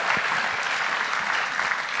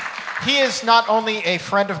you. He is not only a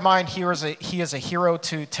friend of mine, he is a hero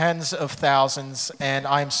to tens of thousands, and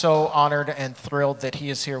I'm so honored and thrilled that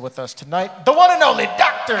he is here with us tonight. The one and only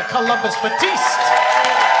Dr. Columbus Batiste.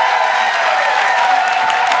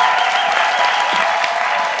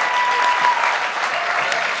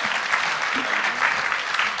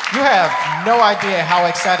 You have no idea how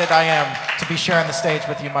excited I am to be sharing the stage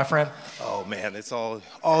with you, my friend. Oh, man, it's all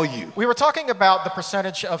you. We were talking about the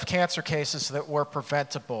percentage of cancer cases that were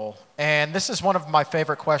preventable, and this is one of my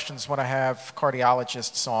favorite questions when I have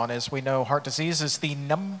cardiologists on. As we know, heart disease is the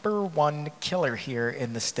 #1 killer here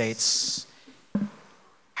in the States.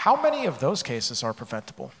 How many of those cases are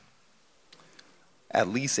preventable? At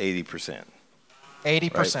least 80%.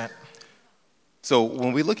 80%. Right? So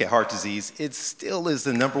when we look at heart disease, it still is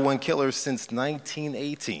the #1 killer since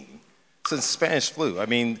 1918, since Spanish flu. I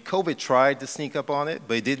mean, COVID tried to sneak up on it,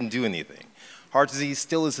 but it didn't do anything. Heart disease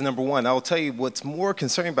still is the #1. I will tell you what's more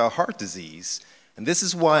concerning about heart disease, and this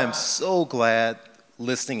is why I'm so glad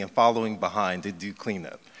listening and following behind to do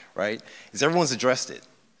cleanup, right? Is everyone's addressed it.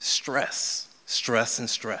 Stress, stress, and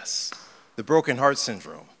stress. The broken heart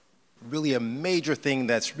syndrome. Really a major thing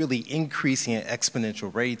that's really increasing at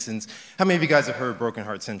exponential rates. And how many of you guys have heard broken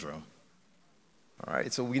heart syndrome? All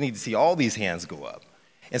right, so we need to see all these hands go up.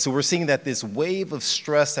 And so we're seeing that this wave of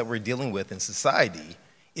stress that we're dealing with in society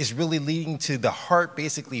is really leading to the heart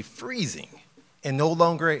basically freezing and no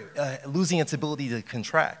longer losing its ability to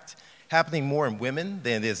contract. Happening more in women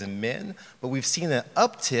than it is in men, but we've seen an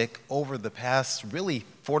uptick over the past really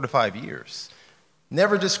 4 to 5 years.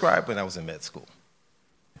 Never described when I was in med school.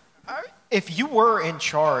 If you were in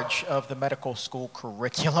charge of the medical school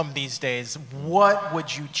curriculum these days, what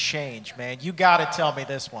would you change, man? You got to tell me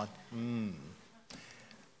this one.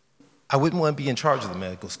 I wouldn't want to be in charge of the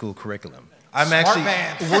medical school curriculum. Smart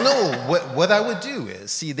man. Well, no, what I would do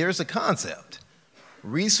is, see, there's a concept.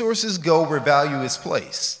 Resources go where value is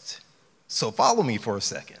placed. So follow me for a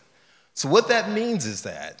second. So what that means is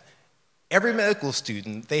that every medical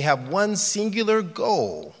student, they have one singular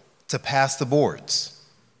goal to pass the boards.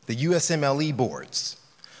 The USMLE boards.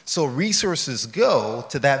 So resources go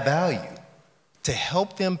to that value to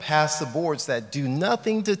help them pass the boards that do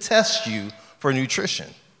nothing to test you for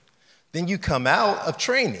nutrition. Then you come out of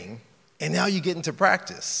training and now you get into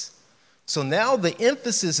practice. So now the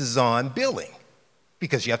emphasis is on billing.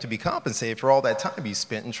 because you have to be compensated for all that time you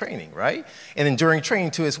spent in training, right? And then during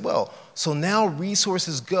training too as well. So now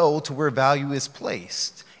resources go to where value is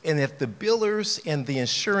placed. And if the billers and the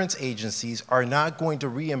insurance agencies are not going to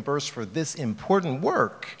reimburse for this important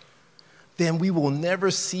work, then we will never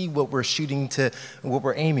see what we're shooting to, what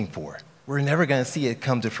we're aiming for. We're never going to see it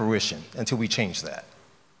come to fruition until we change that.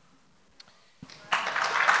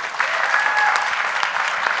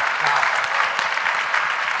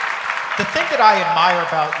 The thing that I admire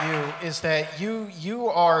about you is that you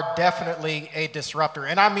are definitely a disruptor,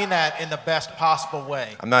 and I mean that in the best possible way.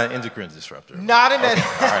 I'm not an endocrine disruptor. Not in okay.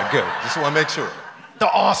 that. All right, good. Just want to make sure.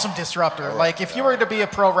 The awesome disruptor. Right. Like if you were to be a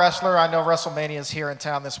pro wrestler, I know WrestleMania is here in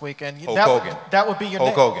town this weekend. Hulk Hogan. That would be your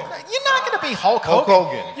Hulk name. Hogan. You're not going to be Hulk Hulk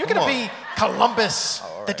Hogan. Hogan. You're Come going to on. be Columbus,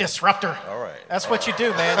 All right. the disruptor. All right. That's what you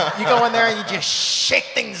do, man. You go in there and you just shake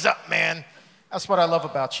things up, man. That's what I love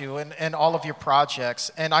about you and all of your projects.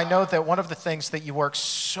 And I know that one of the things that you work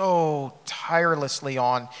so tirelessly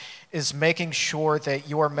on is making sure that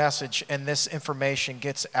your message and this information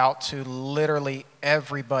gets out to literally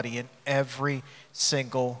everybody in every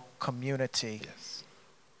single community. Yes.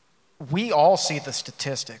 We all see the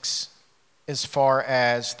statistics as far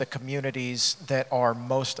as the communities that are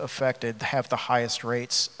most affected have the highest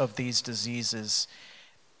rates of these diseases.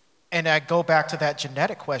 And I go back to that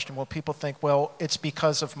genetic question where people think, well, it's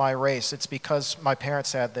because of my race, it's because my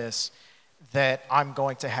parents had this, that I'm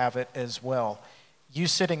going to have it as well. You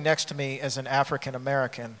sitting next to me as an African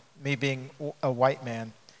American, me being a white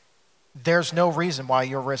man, there's no reason why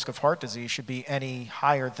your risk of heart disease should be any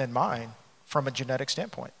higher than mine from a genetic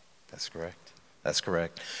standpoint. That's correct. That's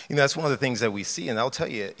correct. You know, that's one of the things that we see, and I'll tell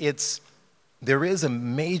you, there is a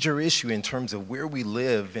major issue in terms of where we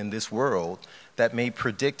live in this world that may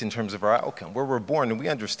predict in terms of our outcome. Where we're born, and we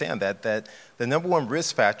understand that the number one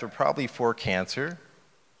risk factor probably for cancer,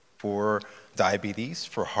 for diabetes,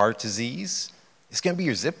 for heart disease, is going to be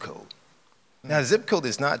your zip code. Now, zip code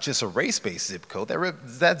is not just a race-based zip code.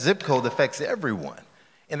 That zip code affects everyone.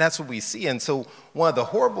 And that's what we see. And so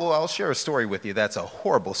I'll share a story with you that's a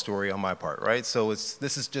horrible story on my part, right? So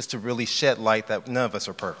this is just to really shed light that none of us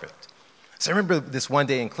are perfect. So I remember this one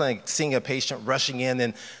day in clinic seeing a patient rushing in,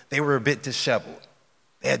 and they were a bit disheveled.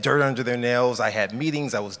 They had dirt under their nails. I had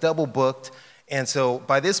meetings. I was double booked. And so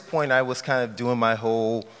by this point, I was kind of doing my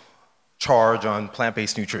whole charge on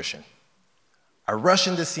plant-based nutrition. I rushed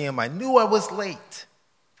in to see him. I knew I was late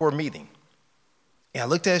for a meeting. And I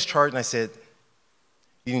looked at his chart and I said,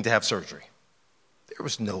 "You need to have surgery." There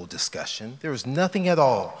was no discussion. There was nothing at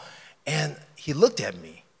all. And he looked at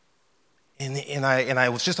me. And I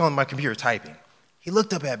was just on my computer typing. He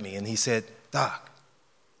looked up at me and he said, "Doc,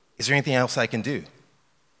 is there anything else I can do?"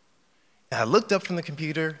 And I looked up from the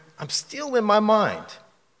computer. I'm still in my mind.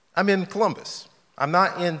 I'm in Columbus. I'm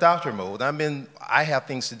not in doctor mode. I have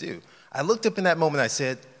things to do. I looked up in that moment. I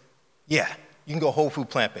said, "Yeah, you can go whole food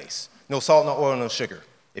plant-based. No salt, no oil, no sugar.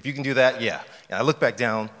 If you can do that, yeah." And I looked back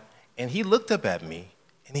down, and he looked up at me,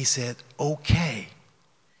 and he said, "Okay."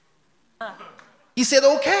 He said,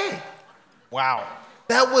 "Okay." Wow.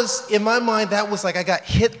 That was, in my mind, that was like I got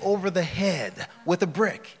hit over the head with a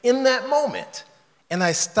brick in that moment. And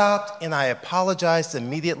I stopped and I apologized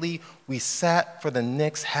immediately. We sat for the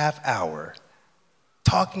next half hour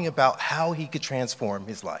talking about how he could transform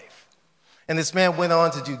his life. And this man went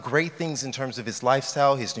on to do great things in terms of his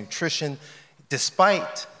lifestyle, his nutrition.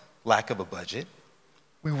 Despite lack of a budget,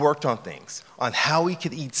 we worked on things, on how he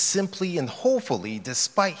could eat simply and hopefully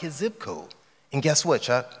despite his zip code. And guess what,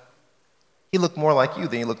 Chuck? He looked more like you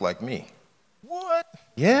than he looked like me. What?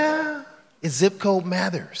 Yeah, his zip code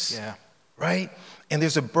matters. Yeah. Right? And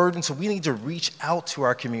there's a burden, so we need to reach out to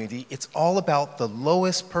our community. It's all about the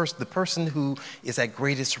lowest person, the person who is at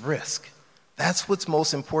greatest risk. That's what's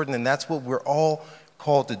most important, and that's what we're all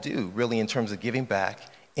called to do, really, in terms of giving back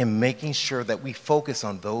and making sure that we focus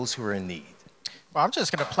on those who are in need. Well, I'm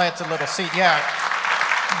just going to plant a little seed. Yeah.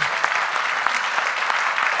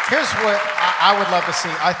 Here's what I would love to see.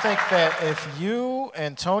 I think that if you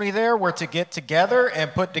and Tony there were to get together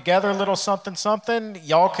and put together a little something,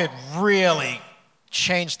 y'all could really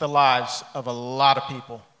change the lives of a lot of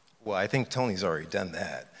people. Well, I think Tony's already done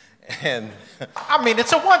that. And I mean,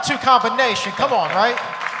 it's a 1-2 combination. Come on, right?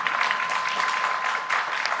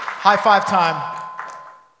 High five time.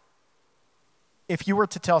 If you were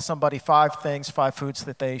to tell somebody 5 foods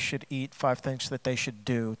that they should eat, 5 things that they should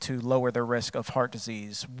do to lower their risk of heart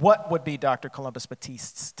disease, what would be Dr. Columbus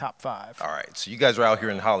Batiste's top 5? all right, so you guys are out here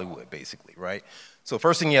in Hollywood, basically, right? So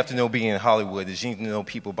first thing you have to know being in Hollywood is you need to know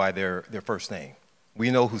people by their first name.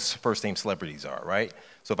 We know who first name celebrities are, right?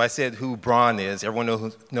 So if I said who Braun is,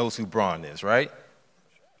 everyone knows who Braun is, right?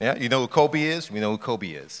 Yeah, you know who Kobe is? We know who Kobe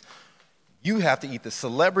is. You have to eat the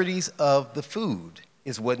celebrities of the food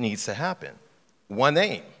is what needs to happen. One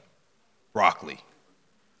name, broccoli,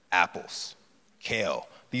 apples, kale.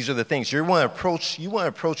 These are the things you want to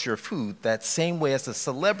approach your food that same way as the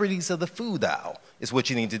celebrities of the food aisle is what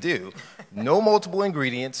you need to do. No multiple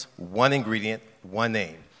ingredients, one ingredient, one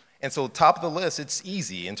name. And so top of the list, it's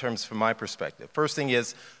easy in terms from my perspective. First thing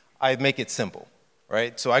is I make it simple,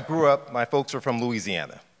 right? So I grew up, my folks are from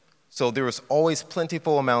Louisiana. So there was always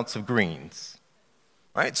plentiful amounts of greens,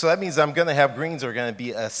 right? So that means I'm going to have greens that are going to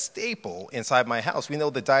be a staple inside my house. We know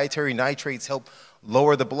the dietary nitrates help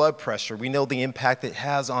lower the blood pressure. We know the impact it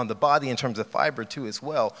has on the body in terms of fiber too as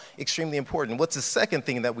well. Extremely important. What's the second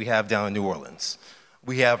thing that we have down in New Orleans?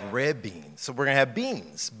 We have red beans. So we're going to have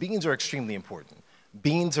beans. Beans are extremely important.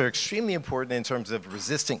 Beans are extremely important in terms of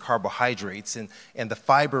resistant carbohydrates and the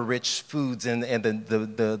fiber-rich foods and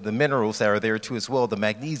the minerals that are there too as well, the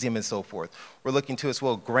magnesium and so forth. We're looking to as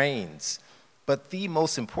well grains. But the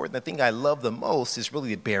most important, the thing I love the most is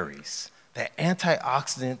really the berries. That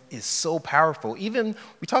antioxidant is so powerful. Even,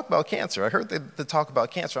 we talk about cancer. I heard the talk about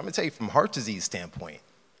cancer. I'm going to tell you from heart disease standpoint.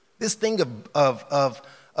 This thing of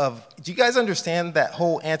do you guys understand that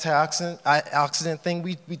whole antioxidant thing?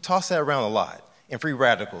 We toss that around a lot. And free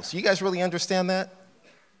radicals. You guys really understand that?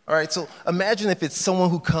 All right, so imagine if it's someone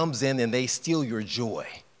who comes in and they steal your joy.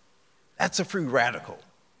 That's a free radical.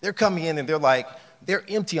 They're coming in and they're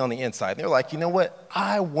empty on the inside. They're like, you know what?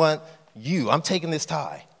 I want you. I'm taking this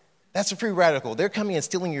tie. That's a free radical. They're coming and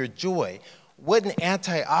stealing your joy. What an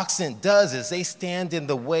antioxidant does is they stand in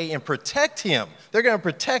the way and protect him. They're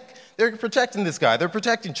protecting this guy. They're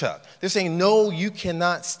protecting Chuck. They're saying, no, you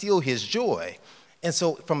cannot steal his joy. And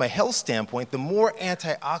so from a health standpoint, the more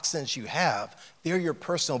antioxidants you have, they're your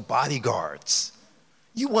personal bodyguards.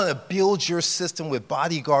 You want to build your system with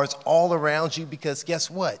bodyguards all around you because guess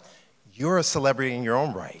what? You're a celebrity in your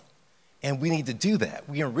own right. And we need to do that.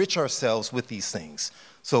 We enrich ourselves with these things.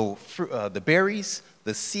 So the berries,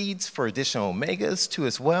 the seeds for additional omegas too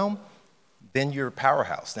as well, then you're a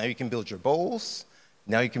powerhouse. Now you can build your bowls.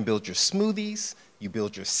 Now you can build your smoothies. You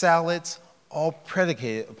build your salads, all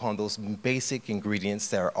predicated upon those basic ingredients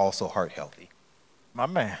that are also heart healthy. My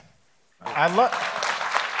man. I love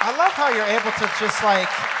how you're able to just like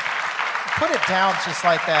put it down just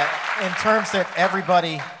like that in terms that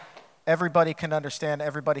everybody can understand,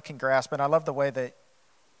 everybody can grasp. And I love the way that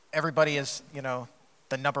everybody is,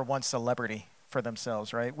 the number one celebrity for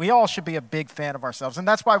themselves, right? We all should be a big fan of ourselves. And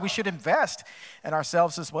that's why we should invest in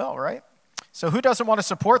ourselves as well, right? So who doesn't want to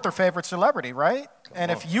support their favorite celebrity, right?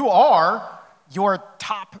 And if you are your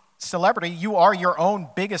top celebrity, you are your own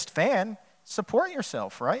biggest fan, support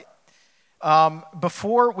yourself, right?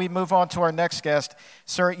 Before we move on to our next guest,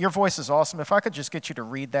 sir, your voice is awesome. If I could just get you to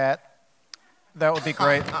read that would be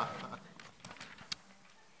great.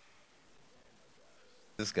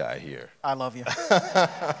 This guy here. I love you.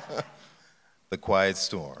 The Quiet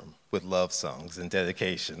Storm with love songs and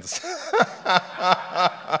dedications.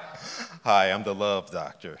 Hi, I'm the love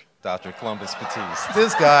doctor, Dr. Columbus Batiste.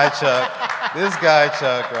 This guy,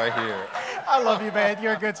 Chuck, right here. I love you, man.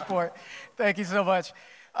 You're a good sport. Thank you so much.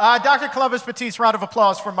 Dr. Columbus Batiste, round of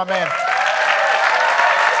applause for my man.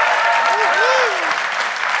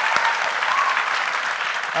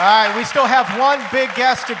 All right, we still have one big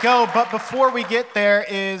guest to go, but before we get there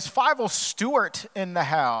is Fievel Stewart in the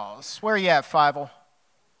house. Where are you at, Fievel?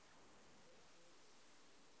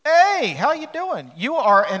 Hey, how you doing? You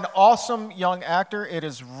are an awesome young actor. It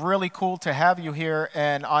is really cool to have you here,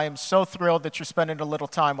 and I am so thrilled that you're spending a little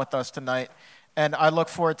time with us tonight, and I look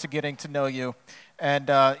forward to getting to know you. And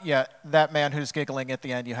that man who's giggling at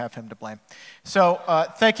the end, you have him to blame. So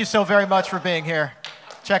thank you so very much for being here.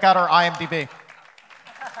 Check out our IMDb.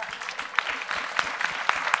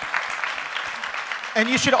 And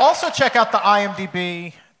you should also check out the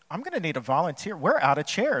IMDb. I'm going to need a volunteer. We're out of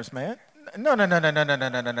chairs, man. No.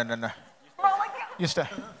 You stay.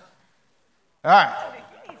 All right.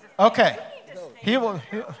 Okay.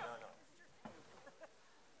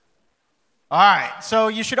 All right, so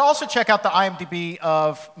you should also check out the IMDb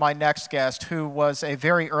of my next guest, who was a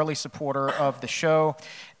very early supporter of the show,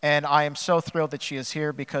 and I am so thrilled that she is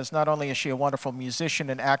here because not only is she a wonderful musician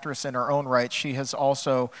and actress in her own right, she has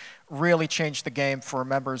also really changed the game for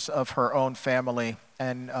members of her own family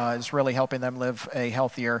and is really helping them live a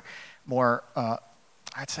healthier, more,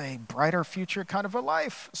 I'd say, brighter future kind of a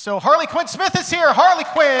life. So Harley Quinn Smith is here. Harley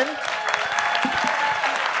Quinn.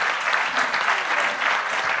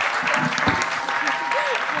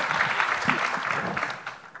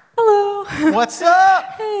 What's up?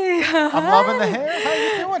 Hey. I'm loving the hair. How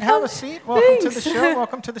you doing? Have a seat. Welcome to the show.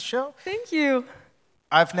 Welcome to the show. Thank you.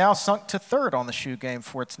 I've now sunk to third on the shoe game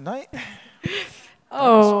for tonight.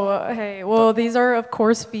 Oh, hey. Well, these are, of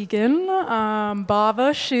course, vegan.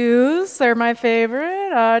 Bava shoes. They're my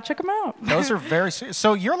favorite. Check them out. Those are very serious.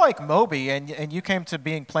 So you're like Moby, and you came to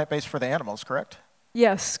being plant-based for the animals, correct?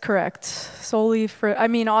 Yes, correct. Solely for, I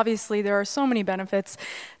mean, obviously there are so many benefits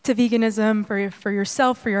to veganism for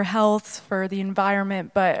yourself, for your health, for the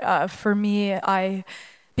environment. But for me, I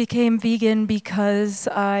became vegan because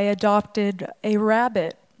I adopted a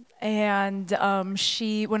rabbit. And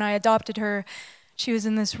when I adopted her, she was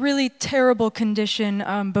in this really terrible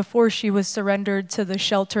condition before she was surrendered to the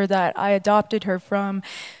shelter that I adopted her from.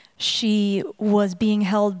 She was being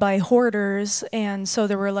held by hoarders, and so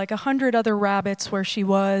there were like 100 other rabbits where she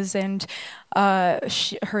was, and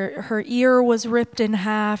her ear was ripped in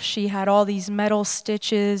half. She had all these metal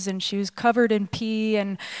stitches, and she was covered in pee,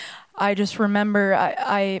 and I just remember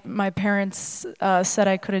my parents said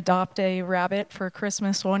I could adopt a rabbit for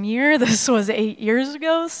Christmas one year. This was 8 years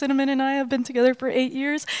ago. Cinnamon and I have been together for 8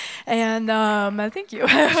 years. And thank you.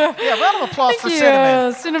 Yeah, round of applause for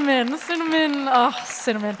Cinnamon. Cinnamon. Oh,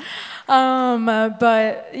 Cinnamon.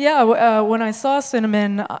 But yeah, when I saw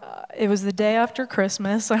Cinnamon, it was the day after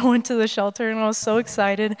Christmas. I went to the shelter and I was so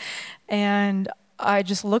excited. And I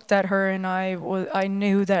just looked at her and I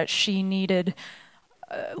knew that she needed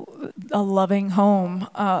a loving home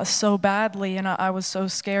so badly, and I was so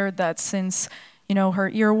scared that since her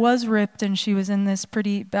ear was ripped and she was in this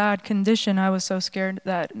pretty bad condition, I was so scared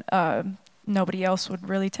that nobody else would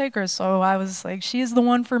really take her. So I was like, she is the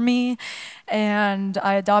one for me, and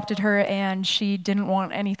I adopted her, and she didn't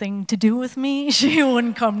want anything to do with me. She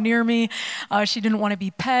wouldn't come near me. She didn't want to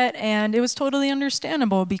be pet, and it was totally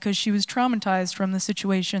understandable because she was traumatized from the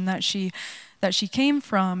situation that she came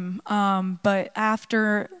from. But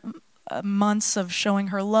after months of showing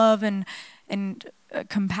her love and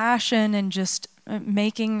compassion and just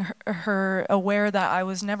making her aware that I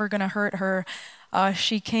was never going to hurt her,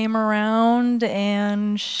 she came around,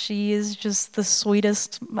 and she is just the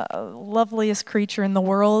sweetest, loveliest creature in the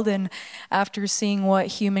world. And after seeing what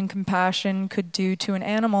human compassion could do to an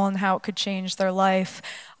animal and how it could change their life,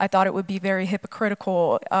 I thought it would be very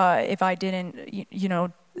hypocritical if I didn't,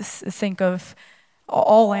 think of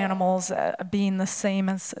all animals being the same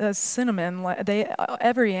as Cinnamon.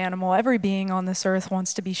 Every animal, every being on this earth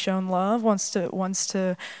wants to be shown love, wants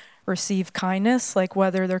to receive kindness, like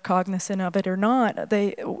whether they're cognizant of it or not.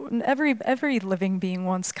 Every living being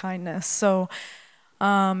wants kindness. So,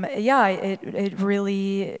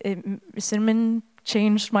 Cinnamon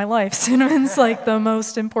changed my life. Cinnamon's like the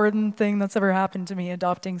most important thing that's ever happened to me,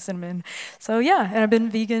 adopting Cinnamon. So yeah, and I've been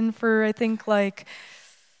vegan for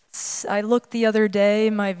I looked the other day,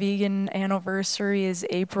 my vegan anniversary is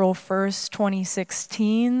April 1st,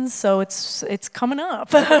 2016, so it's coming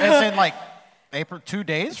up. As in like April, 2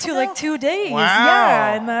 days from now? Like 2 days, wow.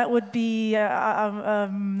 Yeah, and that would be,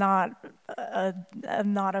 I'm not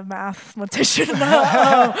a mathematician.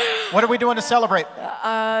 What are we doing to celebrate?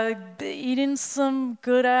 Eating some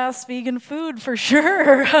good-ass vegan food for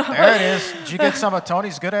sure. There it is. Did you get some of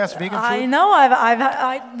Tony's good-ass vegan food? I know.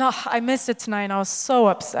 I missed it tonight, and I was so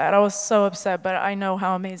upset. But I know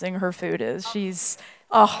how amazing her food is.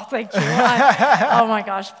 Oh, thank you. Oh my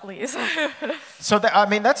gosh, please. So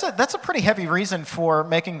that's a pretty heavy reason for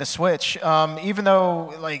making the switch. Even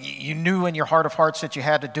though you knew in your heart of hearts that you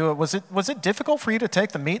had to do it, was it difficult for you to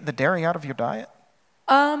take the meat and the dairy out of your diet?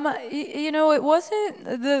 It wasn't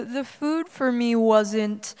the food for me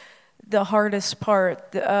wasn't the hardest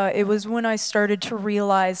part. It was when I started to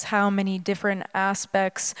realize how many different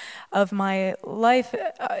aspects of my life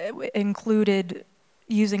included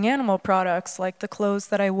using animal products, like the clothes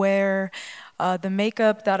that I wear, the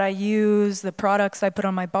makeup that I use, the products I put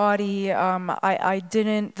on my body.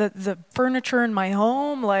 The furniture in my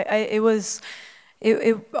home, it was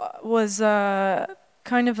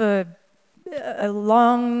kind of a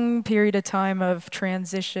long period of time of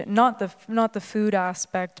transition. Not the food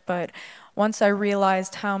aspect, but once I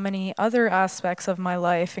realized how many other aspects of my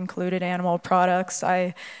life included animal products,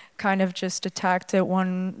 I kind of just attacked it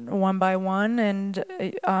one by one, and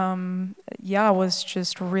was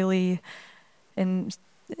just really and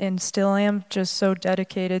still am just so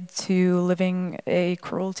dedicated to living a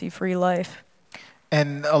cruelty-free life.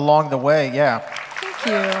 And along the way, Thank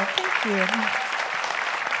you.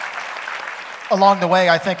 Along the way,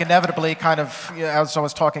 I think inevitably, kind of, as I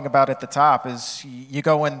was talking about at the top, is you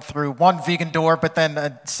go in through one vegan door, but then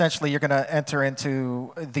essentially you're going to enter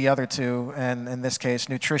into the other two, and in this case,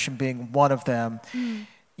 nutrition being one of them. Mm.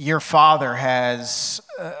 Your father has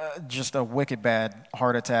just a wicked bad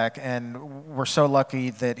heart attack, and we're so lucky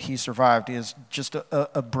that he survived. He is just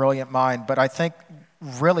a brilliant mind, but I think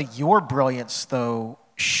really your brilliance, though,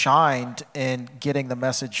 shined in getting the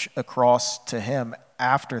message across to him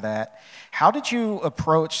after that. How did you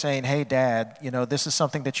approach saying, hey, Dad, this is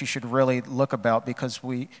something that you should really look at because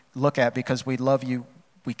we love you,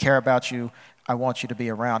 we care about you, I want you to be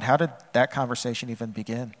around. How did that conversation even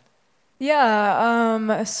begin?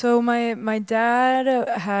 Yeah, so my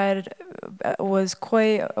dad was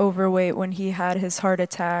quite overweight when he had his heart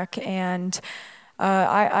attack, and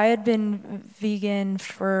I had been vegan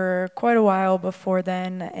for quite a while before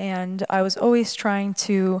then, and I was always trying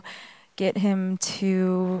to get him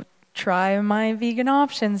to try my vegan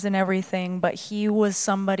options and everything, but he was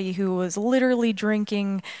somebody who was literally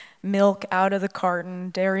drinking milk out of the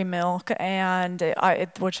carton, dairy milk, and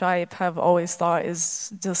which I have always thought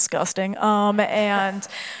is disgusting, and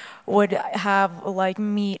would have like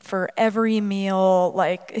meat for every meal,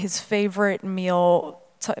 like his favorite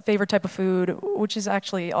type of food, which is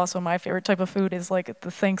actually also my favorite type of food, is like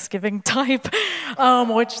the Thanksgiving type,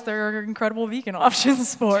 which there are incredible vegan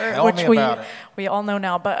options for, which we all know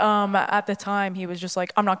now. But at the time, he was just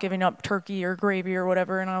like, I'm not giving up turkey or gravy or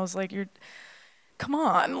whatever, and I was like, come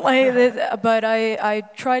on. But I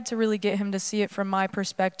tried to really get him to see it from my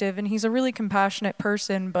perspective, and he's a really compassionate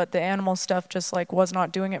person, but the animal stuff just like was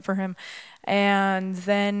not doing it for him. And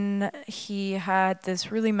then he had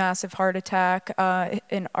this really massive heart attack.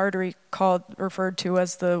 An artery referred to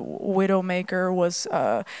as the Widowmaker was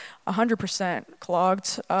 100%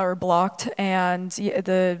 clogged or blocked, and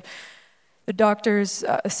the doctors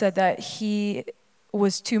said that he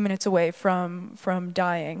was 2 minutes away from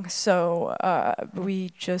dying. So we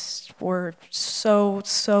just were so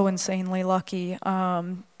insanely lucky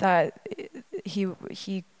that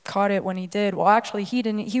he caught it when he did. Well, actually, he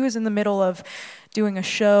didn't. He was in the middle of doing a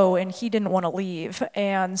show, and he didn't want to leave.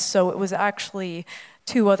 And so it was actually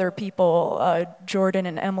two other people, Jordan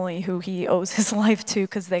and Emily, who he owes his life to,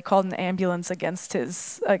 because they called an ambulance against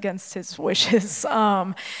his wishes.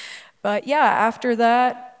 But yeah, after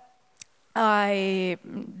that, I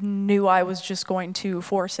knew I was just going to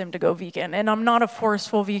force him to go vegan. And I'm not a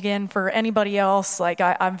forceful vegan for anybody else. Like,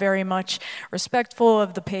 I'm very much respectful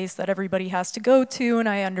of the pace that everybody has to go to, and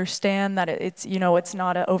I understand that it's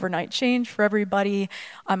not an overnight change for everybody.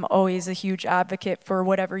 I'm always a huge advocate for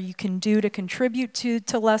whatever you can do to contribute to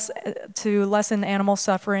lessen animal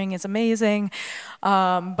suffering is amazing.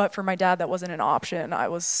 But for my dad, that wasn't an option.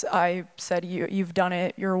 I said, you've done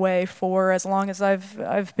it your way for as long as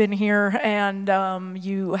I've been here, and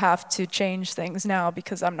you have to change things now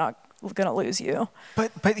because I'm not gonna lose you.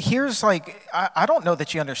 But here's like, I don't know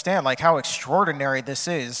that you understand like how extraordinary this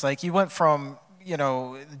is. Like, you went from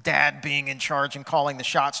Dad being in charge and calling the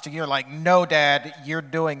shots to you're like, no, Dad, you're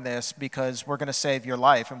doing this because we're going to save your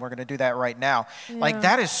life and we're going to do that right now. Yeah. Like,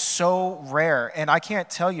 that is so rare. And I can't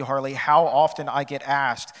tell you, Harley, how often I get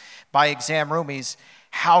asked by exam roomies,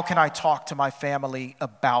 how can I talk to my family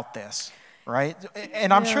about this, right?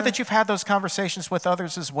 And I'm sure that you've had those conversations with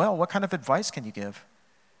others as well. What kind of advice can you give?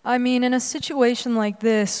 I mean, in a situation like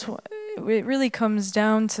this, it really comes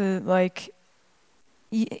down to like,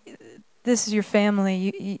 this is your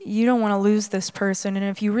family. You don't want to lose this person. And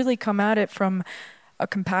if you really come at it from a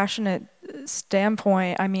compassionate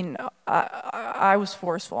standpoint, I mean, I was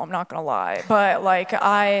forceful, I'm not going to lie. But like,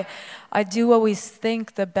 I do always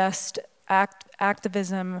think the best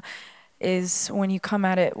activism is when you come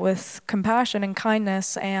at it with compassion and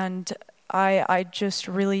kindness. And I just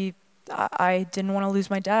really, I didn't want to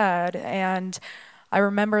lose my dad. And I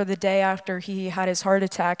remember the day after he had his heart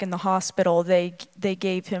attack in the hospital, they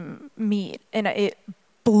gave him meat, and it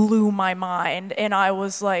blew my mind. And I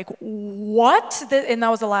was like, what? And that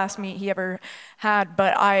was the last meat he ever had.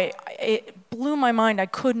 But it blew my mind. I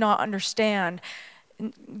could not understand,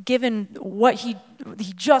 given what he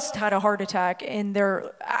just had a heart attack, and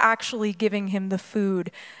they're actually giving him the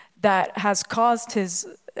food that has caused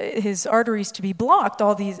his arteries to be blocked.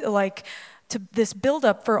 All these to this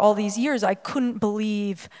buildup for all these years. I couldn't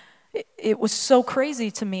believe it was so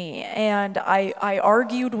crazy to me. And I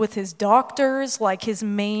argued with his doctors, like his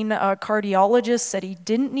main cardiologist said he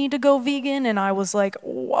didn't need to go vegan. And I was like,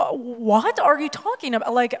 what are you talking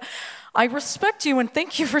about? Like, I respect you and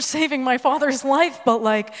thank you for saving my father's life, but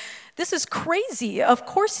like, this is crazy. Of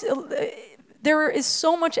course, there is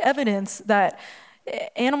so much evidence that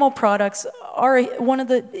animal products are one of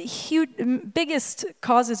the biggest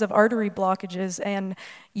causes of artery blockages, and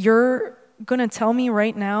you're going to tell me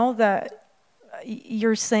right now that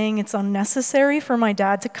you're saying it's unnecessary for my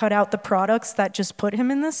dad to cut out the products that just put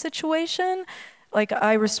him in this situation? Like,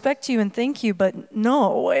 I respect you and thank you, but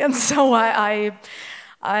no. And so I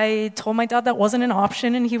I told my dad that wasn't an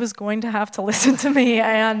option and he was going to have to listen to me,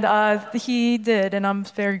 and he did, and I'm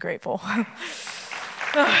very grateful.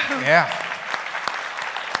 Yeah.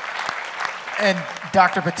 And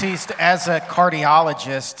Dr. Batiste, as a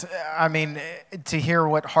cardiologist, I mean, to hear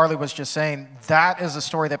what Harley was just saying, that is a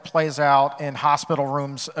story that plays out in hospital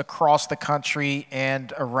rooms across the country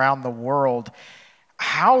and around the world.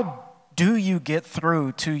 How do you get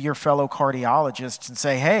through to your fellow cardiologists and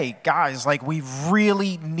say, hey, guys, like, we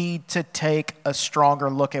really need to take a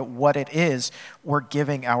stronger look at what it is we're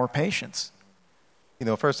giving our patients? You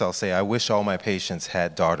know, first I'll say I wish all my patients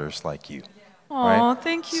had daughters like you. Oh, right?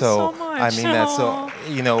 thank you so much. I mean, that's so,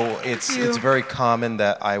 you know, Thank it's you. very common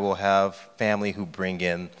that I will have family who bring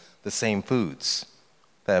in the same foods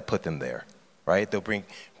that I put them there, right? They'll bring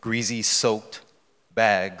greasy, soaked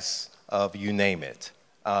bags of you name it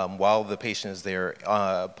while the patient is there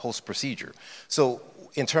post-procedure. So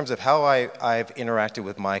in terms of how I've interacted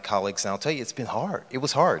with my colleagues, and I'll tell you, it's been hard. It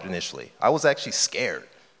was hard initially. I was actually scared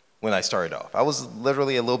when I started off. I was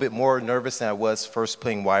literally a little bit more nervous than I was first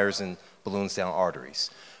putting wires and balloons down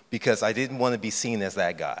arteries, because I didn't want to be seen as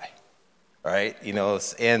that guy, right? You know,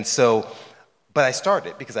 and so, but I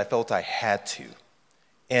started because I felt I had to.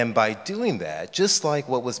 And by doing that, just like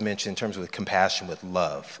what was mentioned in terms of compassion, with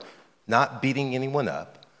love, not beating anyone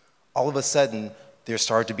up, all of a sudden there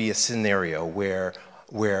started to be a scenario where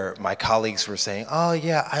my colleagues were saying, oh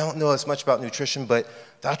yeah, I don't know as much about nutrition, but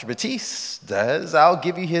Dr. Batiste does. I'll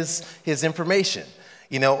give you his information.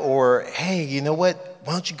 You know, or, hey, you know what?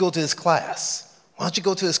 Why don't you go to this class? Why don't you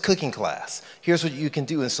go to this cooking class? Here's what you can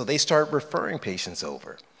do. And so they start referring patients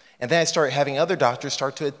over. And then I started having other doctors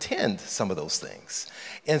start to attend some of those things.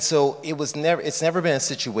 And so it's never been a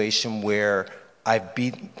situation where I've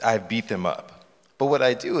beat them up. But what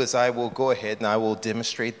I do is I will go ahead and I will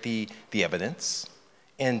demonstrate the evidence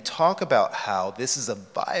and talk about how this is a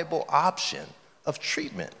viable option of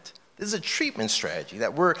treatment. This is a treatment strategy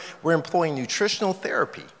that we're employing nutritional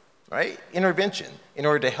therapy, right? Intervention in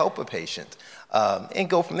order to help a patient and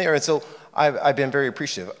go from there. And so I've been very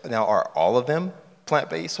appreciative. Now, are all of them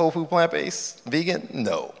plant-based, whole food plant-based, vegan?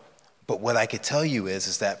 No. But what I could tell you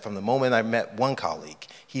is that from the moment I met one colleague,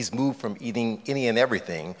 he's moved from eating any and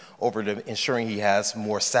everything over to ensuring he has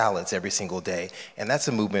more salads every single day. And that's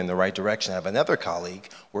a movement in the right direction. I have another colleague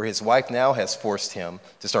where his wife now has forced him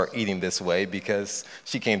to start eating this way because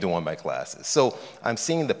she came to one of my classes. So I'm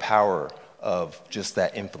seeing the power of just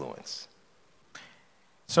that influence.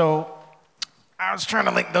 So I was trying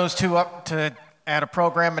to link those two up to add a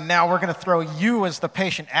program, and now we're going to throw you as the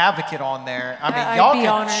patient advocate on there. I mean,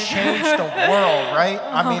 y'all can change the world, right?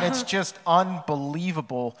 I mean, it's just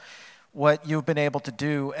unbelievable what you've been able to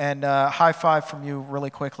do. And high five from you really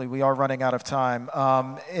quickly. We are running out of time.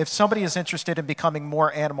 If somebody is interested in becoming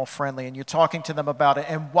more animal friendly and you're talking to them about it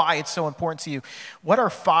and why it's so important to you, what are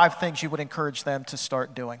 5 things you would encourage them to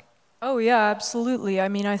start doing? Oh, yeah, absolutely. I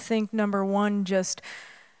mean, I think number one, just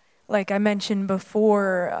like I mentioned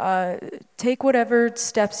before, take whatever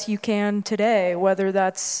steps you can today, whether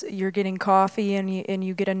that's you're getting coffee and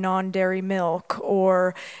you get a non-dairy milk,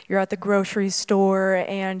 or you're at the grocery store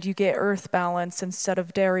and you get Earth Balance instead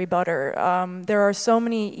of dairy butter. There are so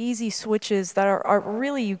many easy switches that are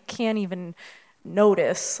really, you can't even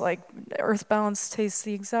notice. Like, Earth Balance tastes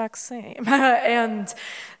the exact same. And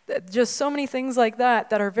just so many things like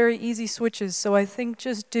that are very easy switches. So I think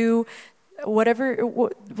just do whatever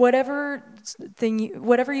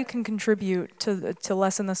you can contribute to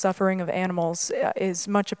lessen the suffering of animals is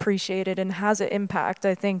much appreciated and has an impact.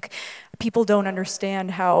 I think people don't understand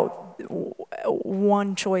how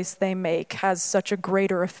one choice they make has such a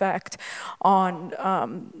greater effect on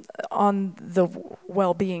the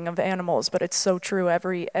well-being of animals, but it's so true.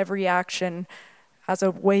 Every action has a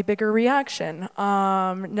way bigger reaction.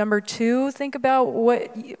 Number 2, think about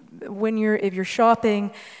if you're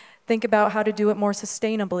shopping, think about how to do it more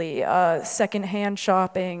sustainably. Secondhand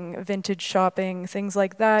shopping, vintage shopping, things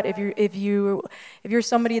like that. If you're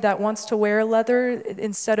somebody that wants to wear leather,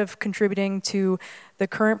 instead of contributing to the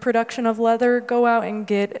current production of leather, go out and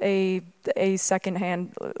get a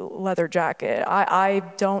secondhand leather jacket. I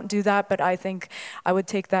don't do that, but I think I would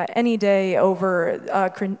take that any day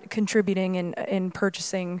over contributing in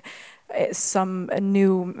purchasing some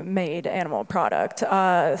new made animal product.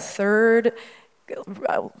 Third,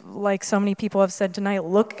 like so many people have said tonight,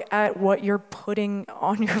 look at what you're putting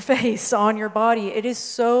on your face, on your body. It is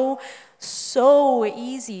so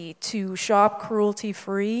easy to shop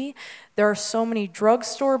cruelty-free. There are so many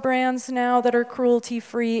drugstore brands now that are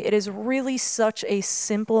cruelty-free. It is really such a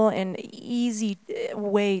simple and easy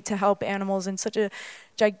way to help animals in such a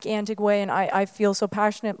gigantic way, and I feel so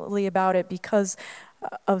passionately about it because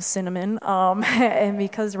cinnamon, and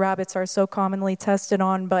because rabbits are so commonly tested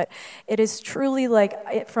on. But it is truly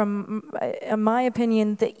in my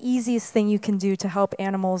opinion, the easiest thing you can do to help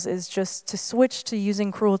animals is just to switch to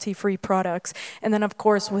using cruelty-free products. And then, of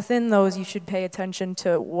course, within those, you should pay attention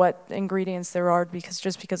to what ingredients there are, because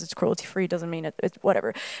just because it's cruelty-free doesn't mean it's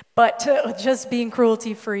whatever. But just being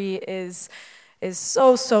cruelty-free is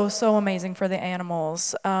so amazing for the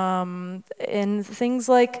animals. And things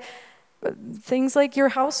like your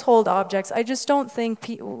household objects, I just don't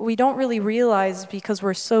think we don't really realize, because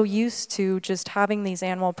we're so used to just having these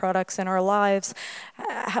animal products in our lives,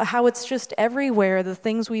 how it's just everywhere. The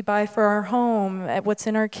things we buy for our home, what's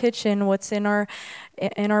in our kitchen, what's in our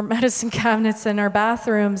medicine cabinets and our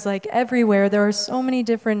bathrooms, like everywhere. There are so many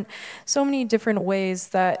different ways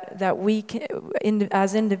that we can,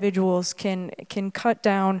 as individuals can cut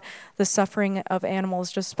down the suffering of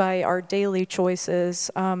animals just by our daily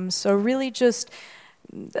choices. So really just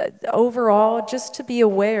overall, just to be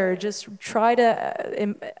aware, just try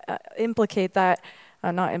to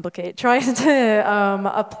try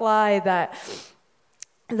to apply that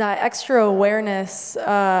extra awareness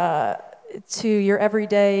to your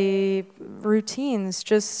everyday routines.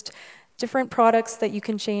 Just different products that you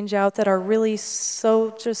can change out that are really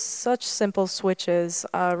such simple switches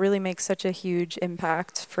really make such a huge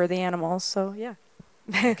impact for the animals. So yeah.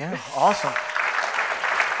 Okay, awesome.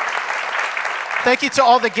 Thank you to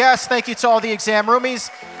all the guests. Thank you to all the exam roomies,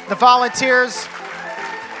 the volunteers,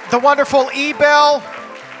 the wonderful eBell,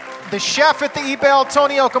 the chef at the eBell,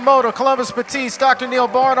 Tony Okamoto, Columbus Batiste, Dr. Neil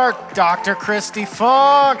Barnard, Dr. Christy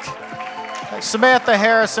Funk, Samantha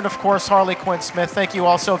Harris, and of course, Harley Quinn Smith. Thank you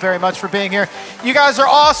all so very much for being here. You guys are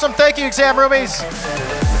awesome. Thank you, exam roomies.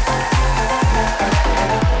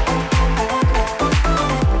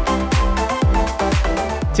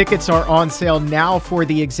 Tickets are on sale now for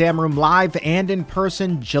the Exam Room live and in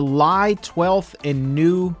person July 12th in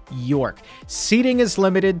New York. Seating is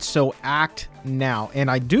limited, so act now. And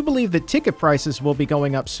I do believe the ticket prices will be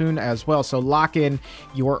going up soon as well, so lock in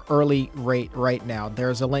your early rate right now.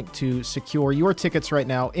 There's a link to secure your tickets right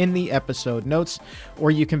now in the episode notes,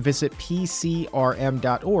 or you can visit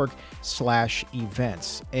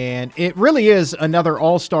pcrm.org/events. And it really is another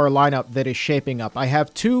all-star lineup that is shaping up. I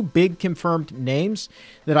have two big confirmed names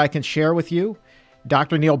that I can share with you.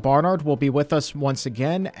 Dr. Neil Barnard will be with us once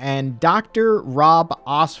again, and Dr. Rob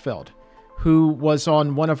Ostfeld, who was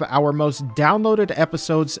on one of our most downloaded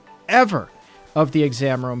episodes ever of the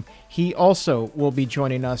Exam Room. He also will be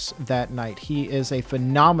joining us that night. He is a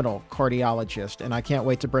phenomenal cardiologist, and I can't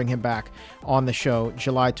wait to bring him back on the show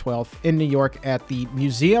July 12th in New York at the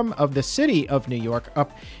Museum of the City of New York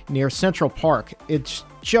up near Central Park. It's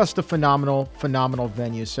just a phenomenal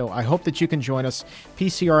venue. So I hope that you can join us,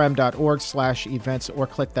 pcrm.org/events, or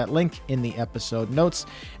click that link in the episode notes.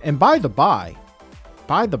 And by the by,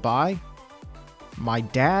 my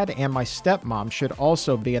dad and my stepmom should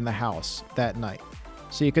also be in the house that night.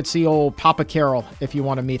 So you could see old Papa Carroll if you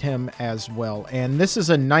want to meet him as well. And this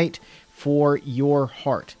is a night for your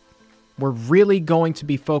heart. We're really going to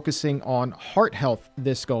be focusing on heart health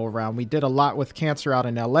this go around. We did a lot with cancer out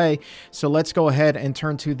in LA. So let's go ahead and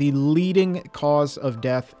turn to the leading cause of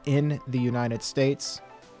death in the United States: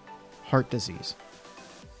 heart disease.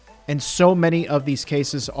 And so many of these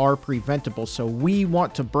cases are preventable. So we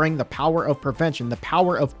want to bring the power of prevention, the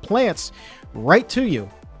power of plants, right to you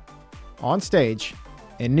on stage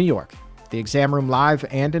in New York. The Exam Room live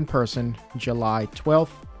and in person, July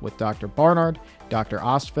 12th, with Dr. Barnard, Dr.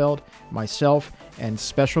 Ostfeld, myself, and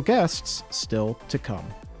special guests still to come.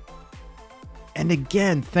 And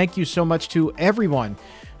again, thank you so much to everyone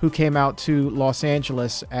who came out to Los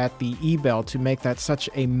Angeles at the eBell to make that such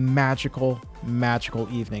a magical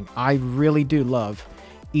evening. I really do love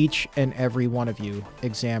each and every one of you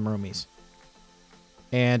exam roomies.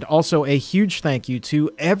 And also a huge thank you to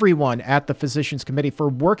everyone at the Physicians Committee for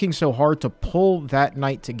working so hard to pull that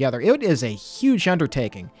night together. It is a huge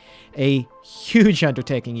undertaking, you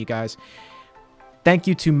guys. Thank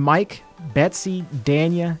you to Mike, Betsy,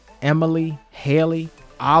 Dania, Emily, Haley,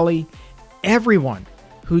 Ollie, everyone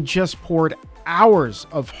who just poured hours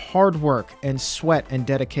of hard work and sweat and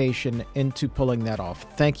dedication into pulling that off.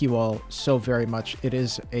 Thank you all so very much. It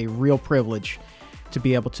is a real privilege to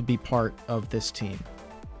be able to be part of this team.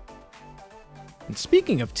 And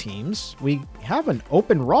speaking of teams, we have an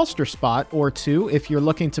open roster spot or two if you're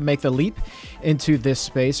looking to make the leap into this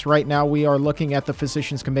space. Right now, we are looking at the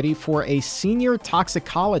Physicians Committee for a senior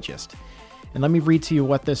toxicologist. And let me read to you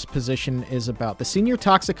what this position is about. The senior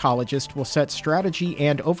toxicologist will set strategy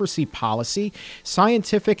and oversee policy,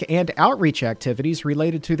 scientific, and outreach activities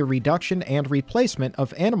related to the reduction and replacement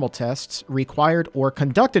of animal tests required or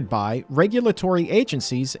conducted by regulatory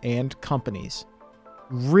agencies and companies.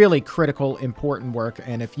 Really critical, important work.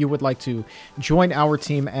 And if you would like to join our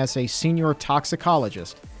team as a senior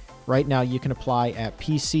toxicologist, right now you can apply at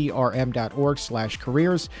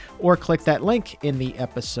pcrm.org/careers or click that link in the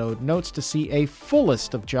episode notes to see a full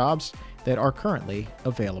list of jobs that are currently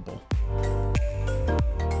available.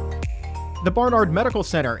 The Barnard Medical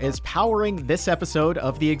Center is powering this episode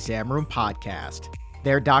of the Exam Room Podcast.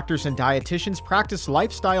 Their doctors and dietitians practice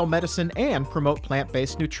lifestyle medicine and promote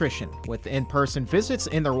plant-based nutrition, with in-person visits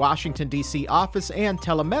in their Washington, D.C. office and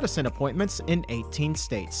telemedicine appointments in 18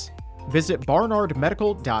 states. Visit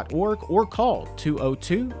barnardmedical.org or call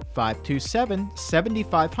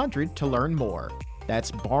 202-527-7500 to learn more. That's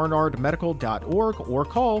barnardmedical.org or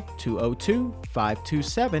call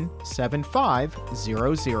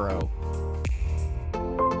 202-527-7500.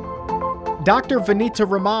 Dr. Vanita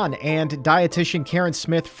Rahman and dietitian Karen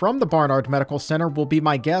Smith from the Barnard Medical Center will be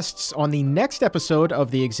my guests on the next episode of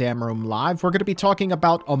the Exam Room Live. We're going to be talking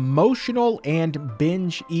about emotional and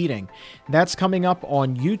binge eating. That's coming up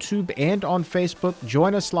on YouTube and on Facebook.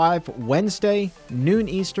 Join us live Wednesday, noon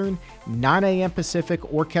Eastern, 9 a.m.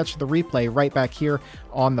 Pacific, or catch the replay right back here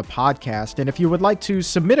on the podcast. And if you would like to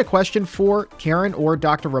submit a question for Karen or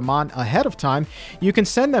Dr. Rahman ahead of time, you can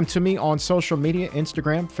send them to me on social media,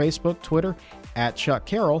 Instagram, Facebook, Twitter, at Chuck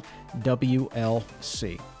Carroll,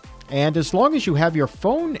 WLC. And as long as you have your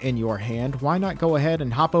phone in your hand, why not go ahead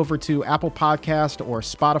and hop over to Apple Podcast or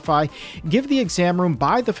Spotify. Give the Exam Room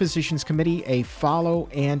by the Physicians Committee a follow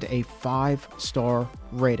and a 5-star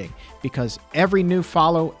rating, because every new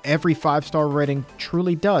follow, every 5-star rating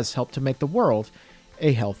truly does help to make the world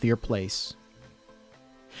a healthier place.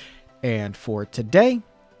 And for today,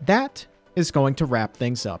 that is going to wrap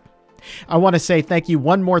things up. I want to say thank you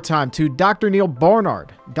one more time to Dr. Neil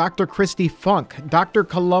Barnard, Dr. Christy Funk, Dr.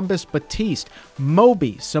 Columbus Batiste,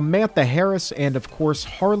 Moby, Samantha Harris, and of course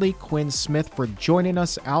Harley Quinn Smith for joining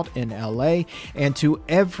us out in LA, and to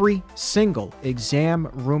every single exam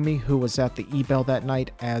roomie who was at the eBell that night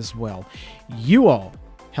as well. You all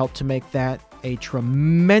helped to make that a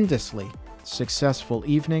tremendously successful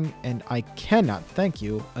evening, and I cannot thank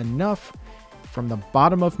you enough from the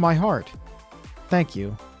bottom of my heart. Thank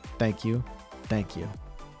you. Thank you. Thank you.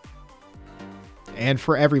 And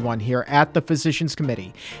for everyone here at the Physicians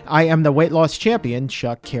Committee, I am the weight loss champion,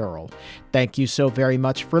 Chuck Carroll. Thank you so very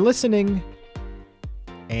much for listening.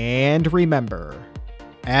 And remember,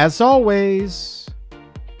 as always,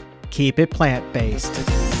 keep it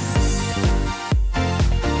plant-based.